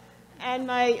 and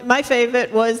my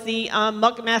favorite was the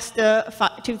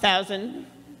Muckmaster 2000.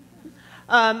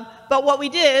 But what we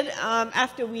did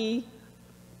after we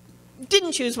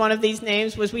didn't choose one of these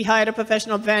names was we hired a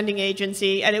professional branding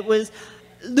agency, and it was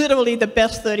literally the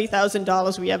best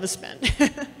 $30,000 we ever spent.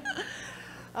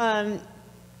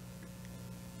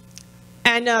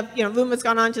 You know, Roomba's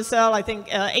gone on to sell, I think,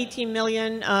 18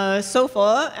 million so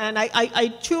far, and I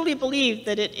truly believe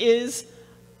that it is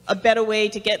a better way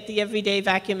to get the everyday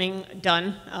vacuuming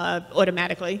done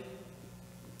automatically.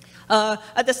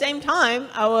 At the same time,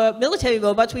 our military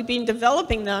robots, we've been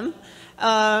developing them.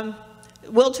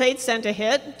 World Trade Center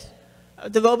hit.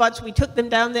 The robots, we took them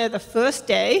down there the first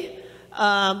day.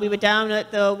 We were down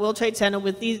at the World Trade Center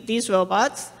with these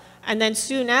robots. And then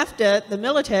soon after, the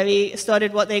military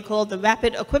started what they called the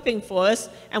Rapid Equipping Force,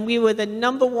 and we were the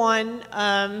 #1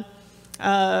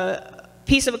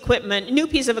 piece of equipment, new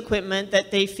piece of equipment that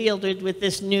they fielded with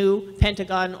this new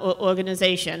Pentagon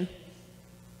organization.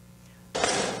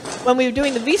 When we were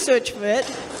doing the research for it,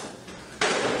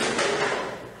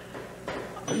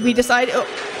 we decided,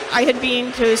 I had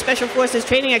been to Special Forces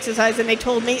training exercise, and they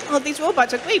told me, oh, these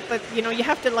robots are great, but you know, you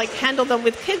have to like handle them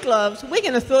with kid gloves. We're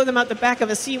going to throw them out the back of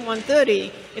a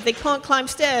C-130. If they can't climb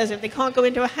stairs, if they can't go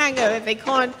into a hangar, if they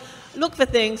can't look for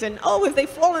things, and oh, if they've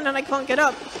fallen and I can't get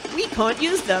up, we can't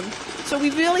use them. So we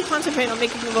really concentrate on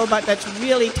making a robot that's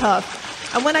really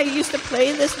tough. And when I used to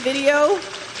play this video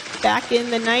back in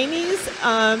the 90s,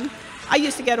 I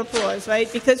used to get applause,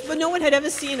 right? Because no one had ever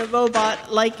seen a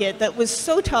robot like it that was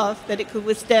so tough that it could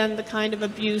withstand the kind of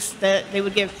abuse that they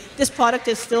would give. This product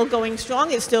is still going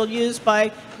strong. It's still used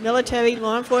by military,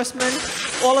 law enforcement,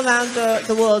 all around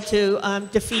the world to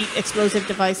defeat explosive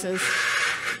devices.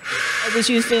 It was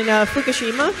used in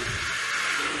Fukushima.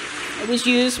 It was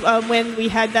used when we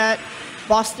had that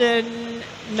Boston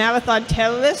Marathon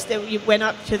terrorist that went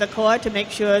up to the car to make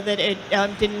sure that it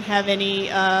didn't have any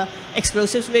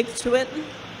explosives rigged to it.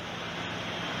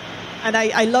 And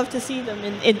I love to see them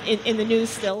in the news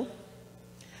still.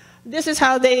 This is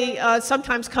how they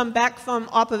sometimes come back from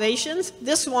operations.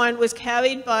 This one was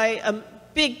carried by a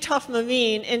big, tough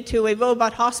Marine into a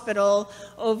robot hospital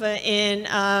over in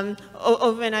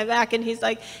Iraq, and he's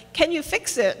like, can you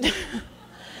fix it?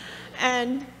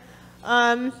 And,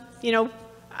 you know,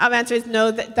 our answer is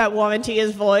no, that warranty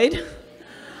is void.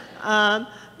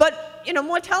 But, you know,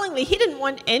 more tellingly, he didn't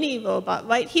want any robot,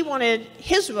 right? He wanted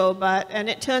his robot, and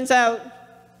it turns out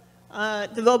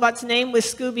the robot's name was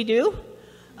Scooby-Doo.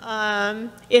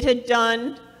 It had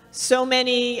done so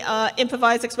many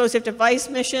improvised explosive device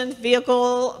missions,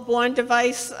 vehicle-borne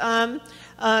device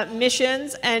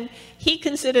missions, and he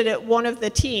considered it one of the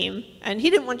team. And he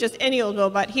didn't want just any old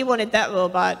robot, he wanted that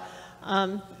robot.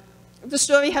 The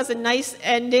story has a nice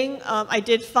ending. I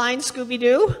did find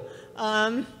Scooby-Doo.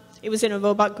 It was in a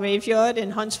robot graveyard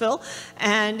in Huntsville,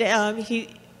 and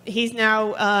he's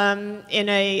now in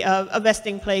a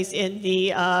resting place in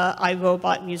the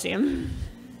iRobot Museum.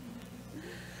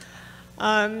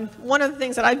 One of the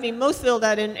things that I've been most thrilled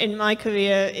at in my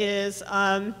career is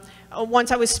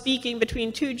once I was speaking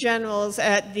between two generals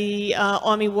at the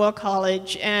Army War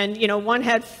College, and you know, one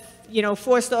had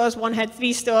 4 stars, one had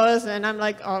 3 stars, and I'm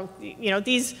like, oh, you know,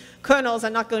 these colonels are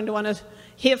not going to want to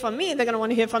hear from me, they're going to want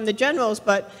to hear from the generals,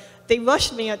 but they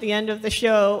rushed me at the end of the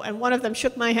show, and one of them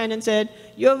shook my hand and said,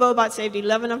 your robot saved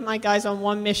 11 of my guys on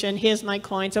one mission, here's my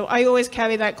coin. So I always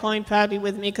carry that coin proudly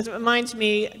with me, because it reminds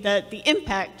me that the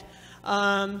impact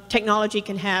technology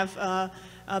can have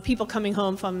people coming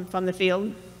home from the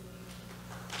field.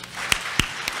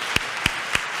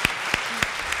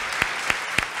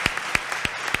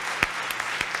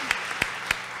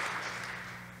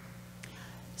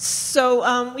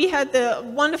 So we had the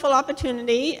wonderful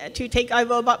opportunity to take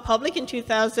iRobot public in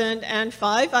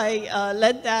 2005. I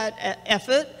led that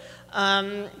effort.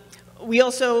 We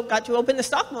also got to open the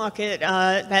stock market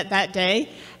that day,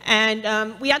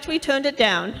 and we actually turned it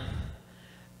down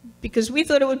because we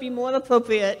thought it would be more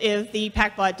appropriate if the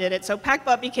PackBot did it. So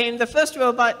PackBot became the first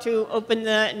robot to open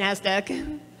the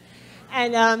NASDAQ.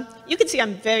 And you can see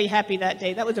I'm very happy that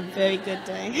day. That was a very good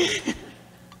day.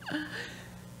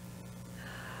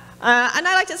 And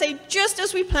I like to say, just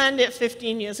as we planned it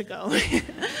 15 years ago.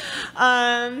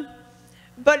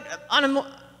 But on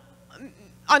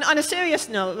a serious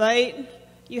note, right,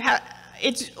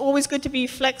 it's always good to be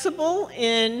flexible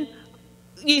in,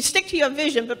 you stick to your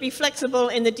vision, but be flexible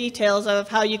in the details of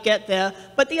how you get there.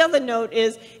 But the other note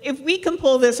is, if we can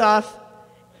pull this off,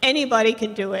 anybody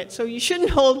can do it. So you shouldn't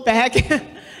hold back.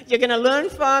 You're going to learn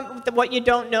from what you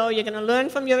don't know. You're going to learn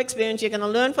from your experience. You're going to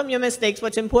learn from your mistakes.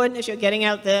 What's important is you're getting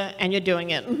out there and you're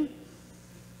doing it.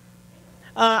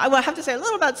 I will have to say a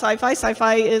little about Sci-Fi.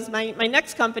 Sci-Fi is my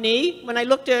next company. When I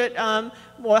looked at,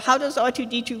 well, how does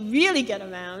R2-D2 really get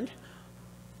around,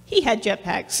 he had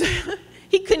jetpacks.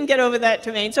 He couldn't get over that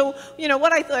terrain. So, you know,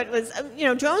 what I thought was, you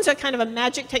know, drones are kind of a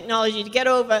magic technology to get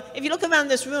over. If you look around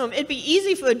this room, it'd be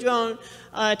easy for a drone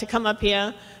to come up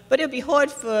here, but it'd be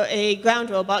hard for a ground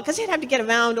robot because he'd have to get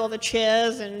around all the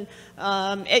chairs and,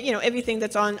 you know, everything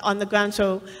that's on the ground.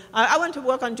 So I wanted to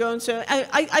work on drones. So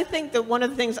I think that one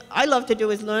of the things I love to do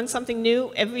is learn something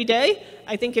new every day.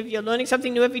 I think if you're learning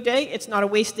something new every day, it's not a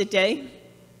wasted day.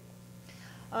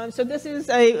 So this is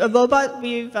a robot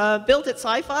we've built at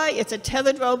Sci-Fi. It's a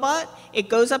tethered robot. It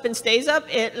goes up and stays up.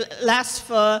 It lasts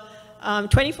for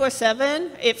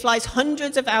 24/7. It flies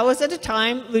hundreds of hours at a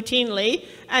time, routinely.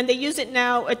 And they use it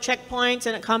now at checkpoints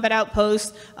and at combat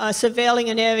outposts, surveilling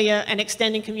an area and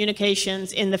extending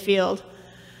communications in the field.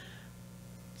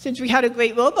 Since we had a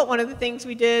great robot, one of the things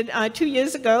we did 2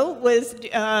 years ago was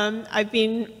I've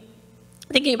been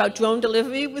thinking about drone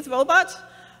delivery with robots.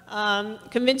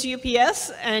 Convinced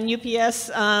UPS, and UPS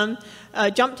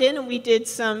jumped in and we did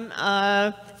some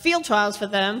field trials for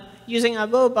them using our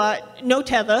robot, no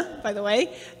tether, by the way,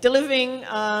 delivering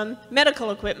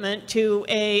medical equipment to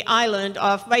an island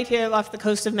right here off the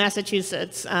coast of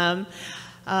Massachusetts,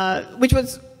 which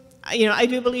was, you know, I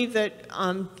do believe that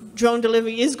drone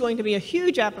delivery is going to be a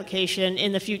huge application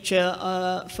in the future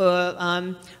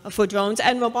for drones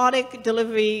and robotic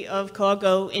delivery of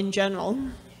cargo in general.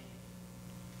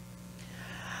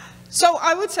 So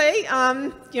I would say,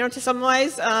 you know, to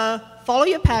summarize, follow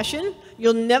your passion.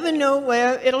 You'll never know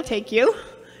where it'll take you.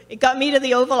 It got me to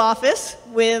the Oval Office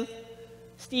with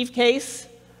Steve Case,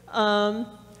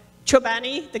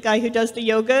 Chobani, the guy who does the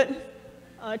yogurt,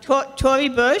 Tory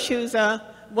Burch, who's a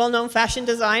well-known fashion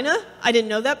designer. I didn't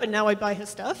know that, but now I buy his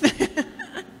stuff.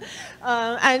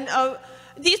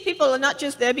 These people are not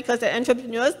just there because they're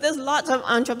entrepreneurs. There's lots of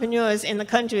entrepreneurs in the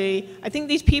country. I think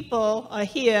these people are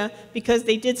here because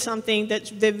they did something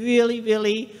that they're really,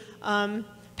 really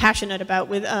passionate about.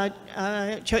 With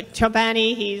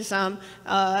Chobani, he's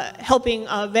helping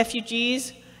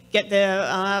refugees get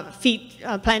their feet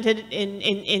planted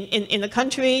in the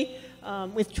country.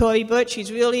 With Tory Burch,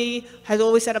 he's really has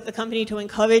always set up the company to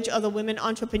encourage other women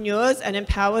entrepreneurs and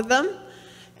empower them.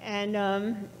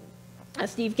 And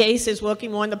Steve Case is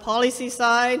working more on the policy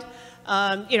side.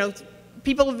 You know,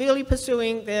 people really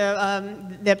pursuing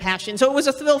their passion. So it was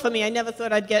a thrill for me. I never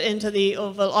thought I'd get into the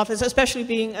Oval Office, especially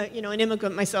being you know, an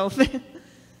immigrant myself.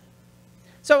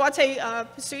 So I'd say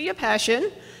pursue your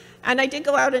passion. And I did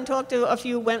go out and talk to a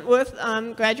few Wentworth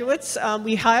graduates.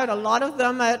 We hired a lot of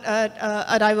them at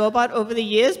iRobot over the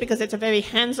years because it's a very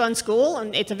hands-on school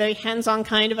and it's a very hands-on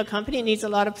kind of a company. It needs a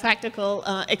lot of practical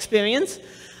experience.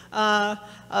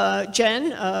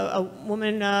 Jen, a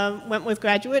woman Wentworth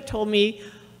graduate, told me,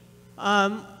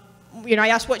 you know, I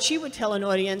asked what she would tell an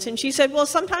audience, and she said, well,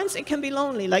 sometimes it can be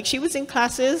lonely. Like, she was in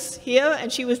classes here,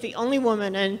 and she was the only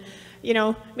woman, and, you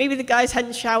know, maybe the guys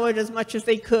hadn't showered as much as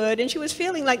they could, and she was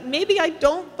feeling like, maybe I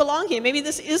don't belong here. Maybe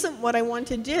this isn't what I want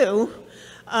to do.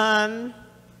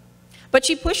 But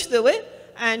she pushed through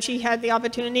it, and she had the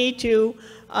opportunity to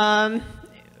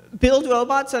build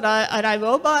robots at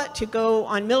iRobot, to go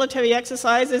on military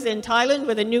exercises in Thailand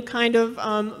with a new kind of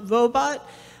robot.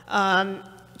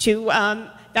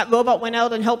 That robot went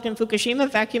out and helped in Fukushima,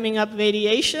 vacuuming up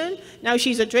radiation. Now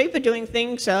she's a draper doing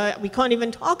things we can't even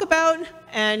talk about.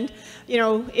 And, you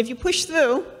know, if you push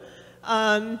through,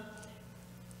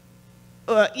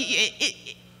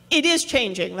 it is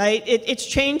changing, right? It's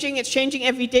changing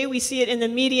every day. We see it in the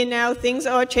media now. Things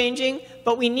are changing,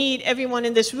 but we need everyone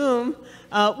in this room.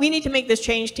 We need to make this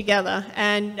change together,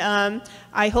 and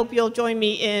I hope you'll join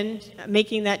me in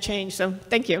making that change. So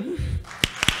thank you.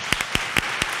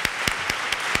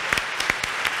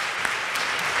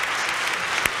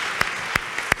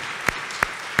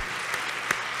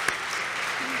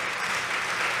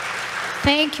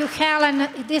 Thank you, Helen.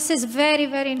 This is very,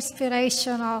 very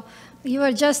inspirational. You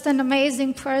are just an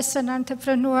amazing person,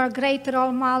 entrepreneur, great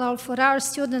role model for our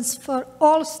students, for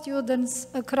all students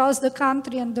across the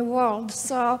country and the world.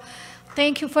 So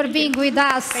thank you for being with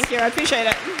us. Thank you. I appreciate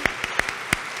it.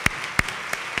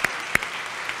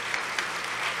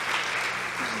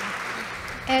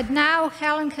 And now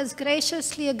Helen has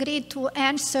graciously agreed to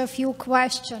answer a few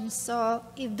questions. So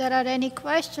if there are any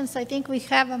questions, I think we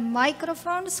have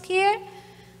microphones here.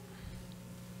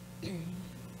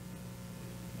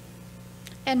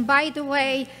 And by the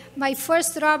way, my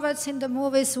first robots in the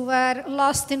movies were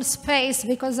Lost in Space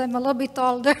because I'm a little bit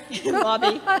older.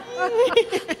 Bobby.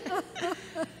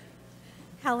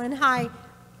 Helen, hi.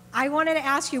 I wanted to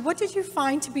ask you, what did you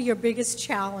find to be your biggest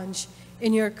challenge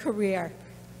in your career?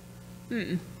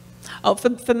 Oh,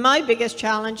 for my biggest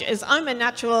challenge is I'm a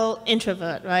natural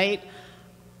introvert, right?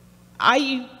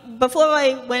 Before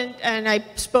I went and I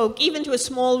spoke, even to a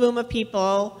small room of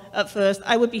people at first,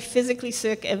 I would be physically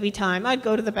sick every time. I'd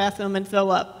go to the bathroom and throw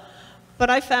up. But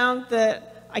I found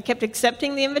that I kept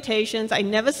accepting the invitations. I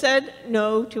never said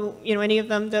no to any of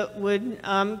them that would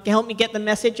help me get the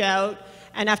message out.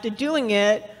 And after doing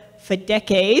it for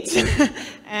decades,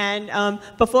 and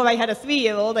before I had a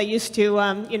 3-year-old, I used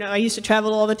to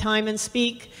travel all the time and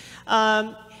speak.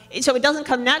 So it doesn't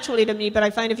come naturally to me, but I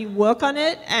find if you work on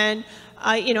it, and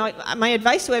my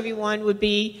advice to everyone would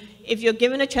be, if you're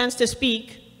given a chance to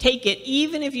speak, take it,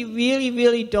 even if you really,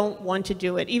 really don't want to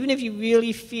do it, even if you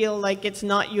really feel like it's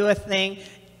not your thing,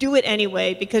 do it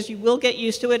anyway, because you will get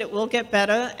used to it, it will get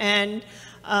better, and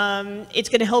it's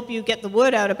going to help you get the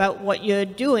word out about what you're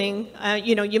doing.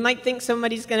 You might think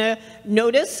somebody's going to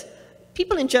notice.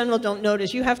 People in general don't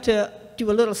notice. You have to do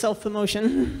a little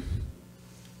self-promotion.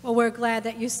 Well, we're glad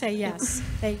that you say yes.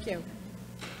 Thank you.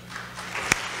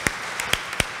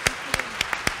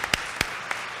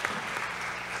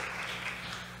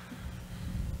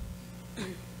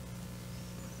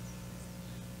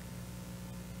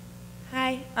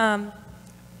 Hi,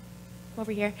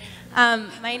 over here.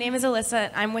 My name is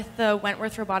Alyssa. I'm with the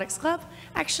Wentworth Robotics Club,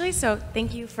 actually, so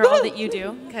thank you for all that you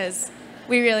do, because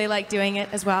we really like doing it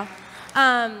as well.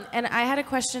 And I had a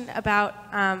question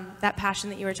about that passion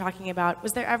that you were talking about.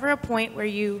 Was there ever a point where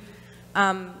you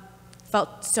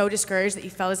felt so discouraged that you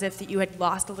felt as if that you had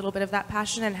lost a little bit of that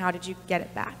passion, and how did you get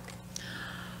it back?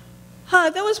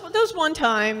 There was one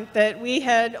time that we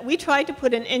tried to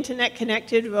put an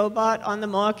internet-connected robot on the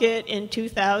market in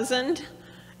 2000,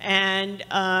 and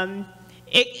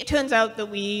it turns out that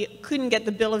we couldn't get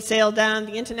the bill of sale down.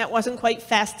 The internet wasn't quite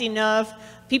fast enough.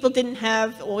 People didn't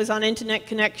have always-on internet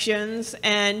connections,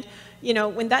 and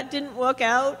when that didn't work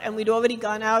out, and we'd already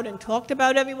gone out and talked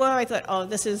about everywhere, I thought, oh,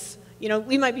 this is,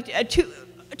 we might be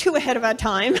too ahead of our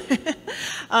time.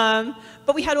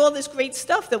 But we had all this great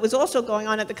stuff that was also going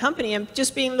on at the company, and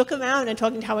just looking around and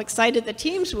talking to how excited the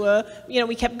teams were,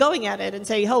 we kept going at it and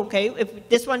saying, oh, okay, if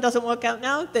this one doesn't work out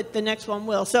now, that the next one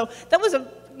will. So that was a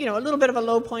little bit of a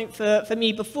low point for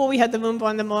me before we had the Roomba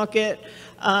on the market.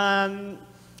 I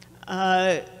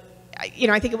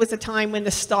think it was a time when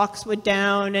the stocks were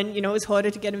down, and it was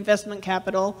harder to get investment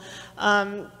capital.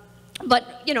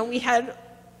 But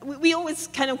we always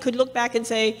kind of could look back and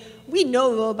say, we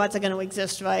know robots are going to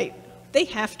exist, right? They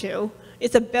have to.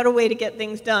 It's a better way to get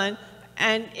things done.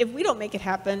 And if we don't make it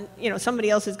happen, somebody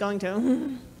else is going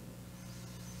to.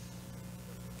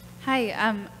 Hi,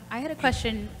 I had a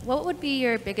question. What would be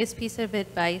your biggest piece of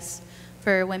advice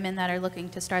for women that are looking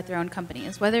to start their own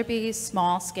companies, whether it be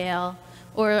small scale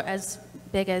or as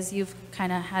big as you've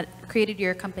kind of created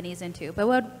your companies into? But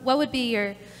what would be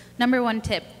your #1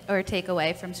 tip or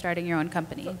takeaway from starting your own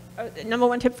company?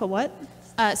 #1 tip for what?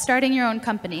 Starting your own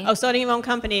company. Oh, starting your own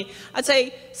company. I'd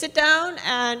say sit down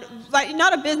and write,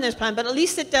 not a business plan, but at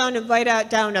least sit down and write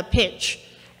down a pitch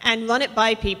and run it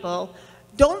by people.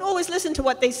 Don't always listen to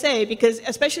what they say, because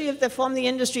especially if they're from the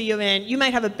industry you're in, you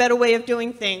might have a better way of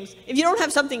doing things. If you don't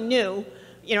have something new,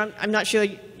 I'm not sure,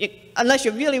 unless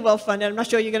you're really well-funded, I'm not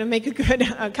sure you're going to make a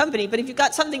good company. But if you've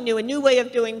got something new, a new way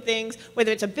of doing things,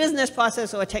 whether it's a business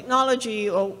process or a technology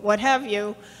or what have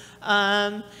you,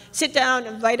 sit down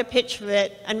and write a pitch for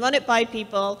it and run it by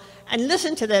people and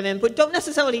listen to their input. Don't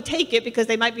necessarily take it, because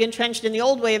they might be entrenched in the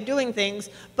old way of doing things,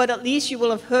 but at least you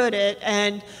will have heard it,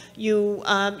 and you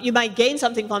might gain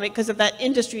something from it because of that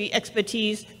industry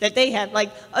expertise that they have. Like,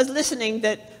 I was listening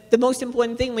that the most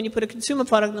important thing when you put a consumer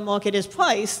product in the market is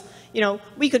price. You know,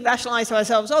 we could rationalize to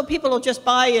ourselves, oh, people will just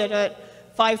buy it at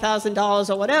 $5,000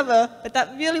 or whatever, but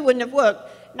that really wouldn't have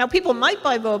worked. Now, people might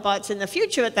buy robots in the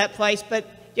future at that price, but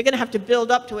you're going to have to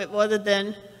build up to it rather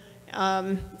than,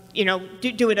 you know,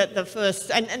 do it at the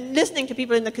first. And listening to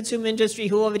people in the consumer industry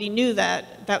who already knew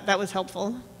that was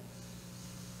helpful.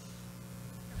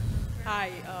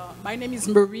 Hi, my name is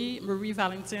Marie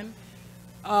Valentin.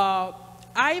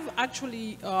 I've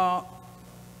actually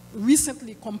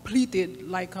recently completed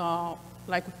like a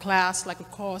class, like a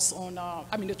course on,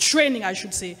 a training, I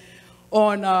should say,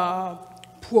 on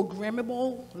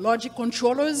programmable logic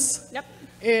controllers. Yep.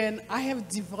 And I have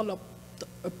developed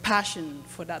a passion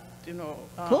for that, you know,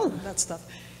 cool. That stuff.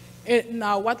 And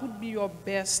now, what would be your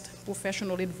best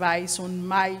professional advice on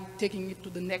my taking it to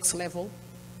the next level?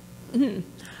 Mm-hmm.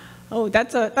 Oh,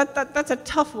 that's a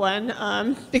tough one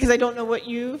because I don't know what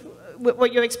your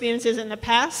experience is in the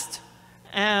past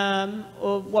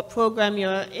or what program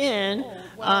you're in. Oh,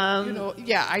 well, you know,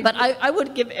 yeah. But I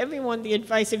would give everyone the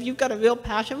advice, if you've got a real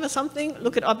passion for something,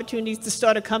 look at opportunities to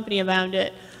start a company around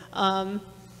it.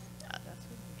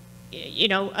 You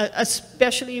know,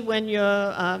 especially when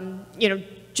you're, you know,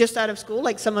 just out of school,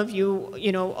 like some of you,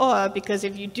 you know, are, because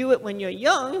if you do it when you're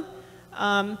young,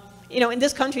 you know, in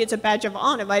this country, it's a badge of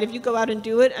honor, right? If you go out and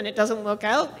do it and it doesn't work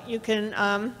out, you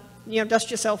can, you know,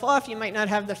 dust yourself off. You might not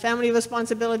have the family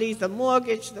responsibilities, the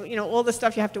mortgage, you know, all the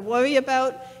stuff you have to worry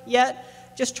about yet.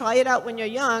 Just try it out when you're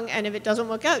young, and if it doesn't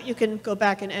work out, you can go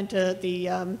back and enter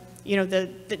the, you know,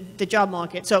 the job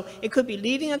market. So it could be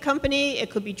leading a company. It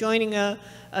could be joining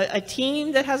a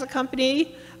team that has a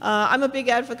company. I'm a big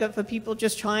advocate for people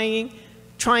just trying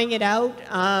it out.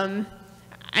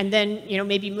 And then, you know,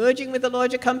 maybe merging with a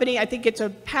larger company. I think it's a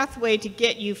pathway to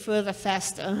get you further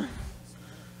faster.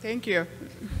 Thank you.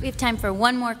 We have time for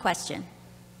one more question.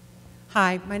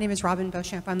 Hi, my name is Robin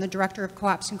Beauchamp. I'm the Director of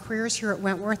Co-ops and Careers here at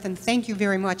Wentworth, and thank you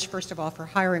very much, first of all, for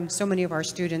hiring so many of our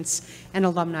students and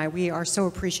alumni. We are so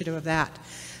appreciative of that.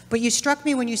 But you struck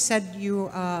me when you said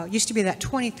you used to be that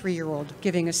 23-year-old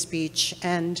giving a speech,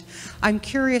 and I'm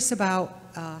curious about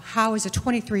how, as a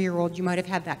 23-year-old, you might have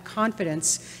had that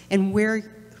confidence and where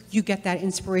you get that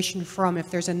inspiration from, if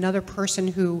there's another person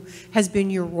who has been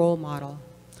your role model.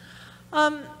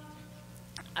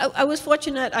 I was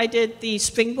fortunate. I did the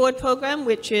Springboard program,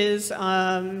 which is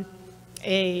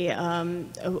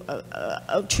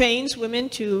trains women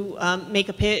to make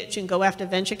a pitch and go after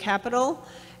venture capital.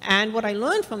 And what I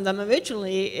learned from them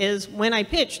originally is when I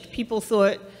pitched, people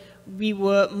thought we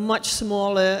were much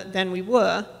smaller than we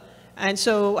were. And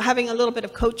so having a little bit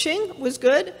of coaching was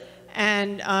good.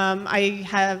 And I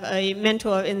have a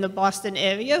mentor in the Boston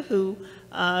area who,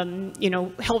 you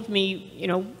know, helped me, you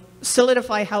know,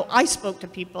 solidify how I spoke to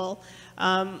people,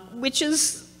 which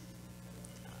is,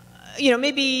 you know,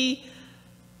 maybe,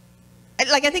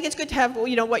 like, I think it's good to have,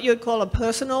 you know, what you would call a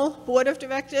personal board of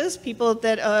directors, people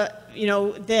that are, you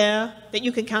know, there that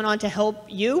you can count on to help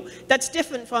you. That's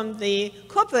different from the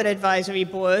corporate advisory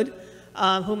board,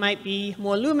 who might be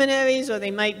more luminaries, or they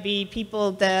might be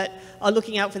people that are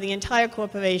looking out for the entire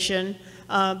corporation,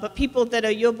 but people that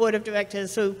are your board of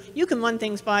directors, so you can run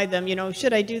things by them, you know,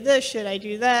 should I do this, should I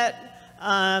do that?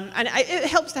 It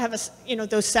helps to have, you know,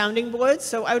 those sounding boards,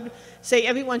 so I would say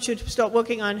everyone should start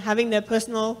working on having their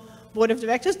personal board of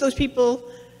directors. Those people,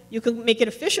 you can make it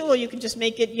official, or you can just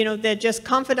make it, you know, they're just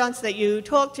confidants that you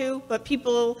talk to, but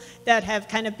people that have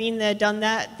kind of been there, done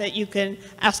that, that you can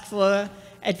ask for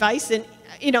advice. And,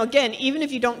 you know, again, even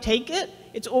if you don't take it,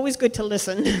 it's always good to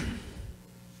listen.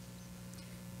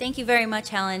 Thank you very much,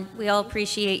 Helen. We all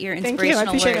appreciate your inspirational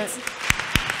Thank you. I appreciate words. it.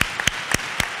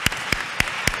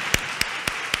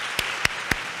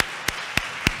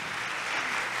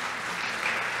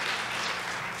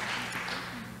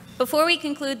 Before we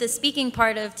conclude the speaking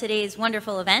part of today's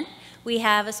wonderful event, we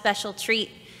have a special treat.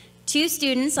 Two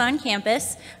students on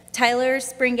campus, Tyler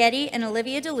Springhetti and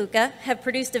Olivia DeLuca, have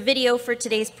produced a video for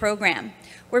today's program.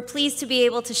 We're pleased to be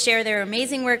able to share their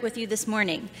amazing work with you this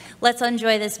morning. Let's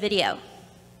enjoy this video.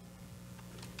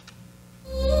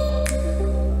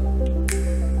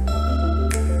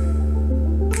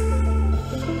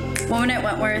 Women at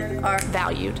Wentworth are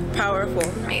valued, powerful,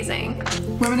 amazing.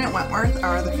 Women at Wentworth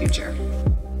are the future.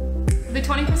 The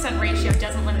 20% ratio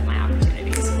doesn't limit my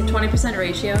opportunities. The 20%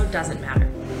 ratio doesn't matter.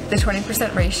 The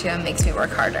 20% ratio makes me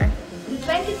work harder. The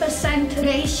 20%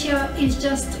 ratio is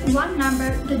just one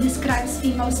number that describes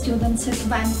female students at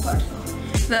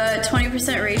Wentworth. The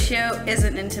 20% ratio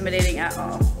isn't intimidating at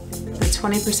all. The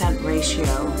 20% ratio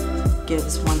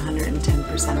gives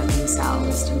 110% of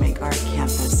themselves to make our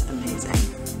campus amazing.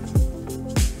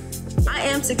 I I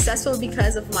am successful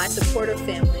because of my supportive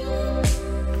family.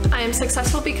 I am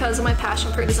successful because of my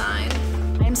passion for design.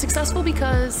 I am successful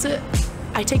because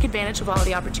I take advantage of all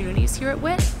the opportunities here at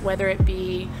WIT, whether it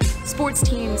be sports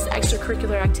teams,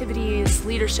 extracurricular activities,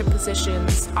 leadership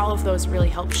positions. All of those really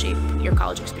help shape your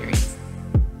college experience.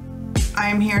 I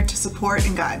am here to support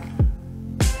and guide.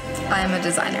 I am a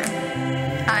designer.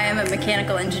 I am a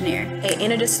mechanical engineer. An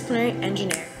interdisciplinary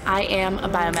engineer. I am a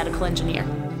biomedical engineer.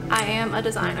 I am a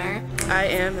designer. I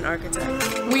am an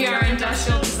architect. We are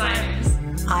industrial designers.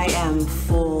 I am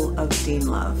full of Dean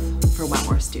love for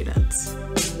Wentworth students.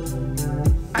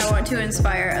 I want to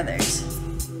inspire others.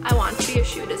 I want to be a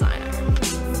shoe designer.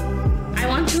 I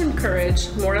want to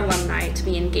encourage more alumni to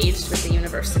be engaged with the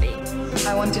university.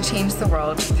 I want to change the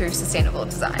world through sustainable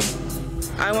design.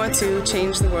 I want to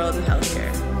change the world in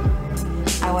healthcare.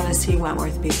 I want to see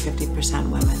Wentworth be 50%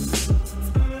 women.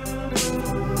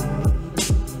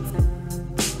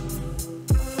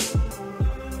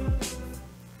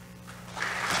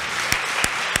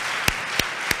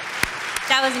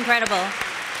 That was incredible.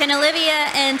 Can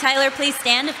Olivia and Tyler please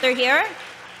stand if they're here?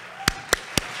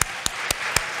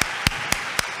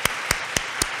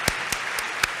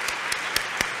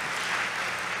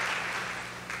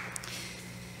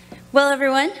 Well,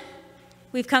 everyone,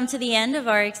 we've come to the end of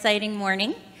our exciting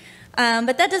morning,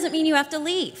 but that doesn't mean you have to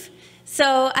leave.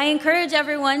 So I encourage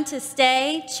everyone to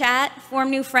stay, chat, form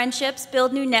new friendships,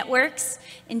 build new networks,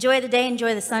 enjoy the day,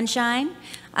 enjoy the sunshine.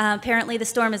 Apparently the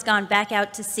storm has gone back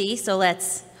out to sea, so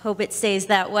let's hope it stays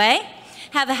that way.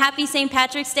 Have a happy St.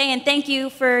 Patrick's Day, and thank you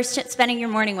for spending your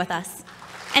morning with us.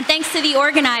 And thanks to the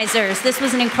organizers. This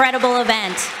was an incredible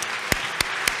event.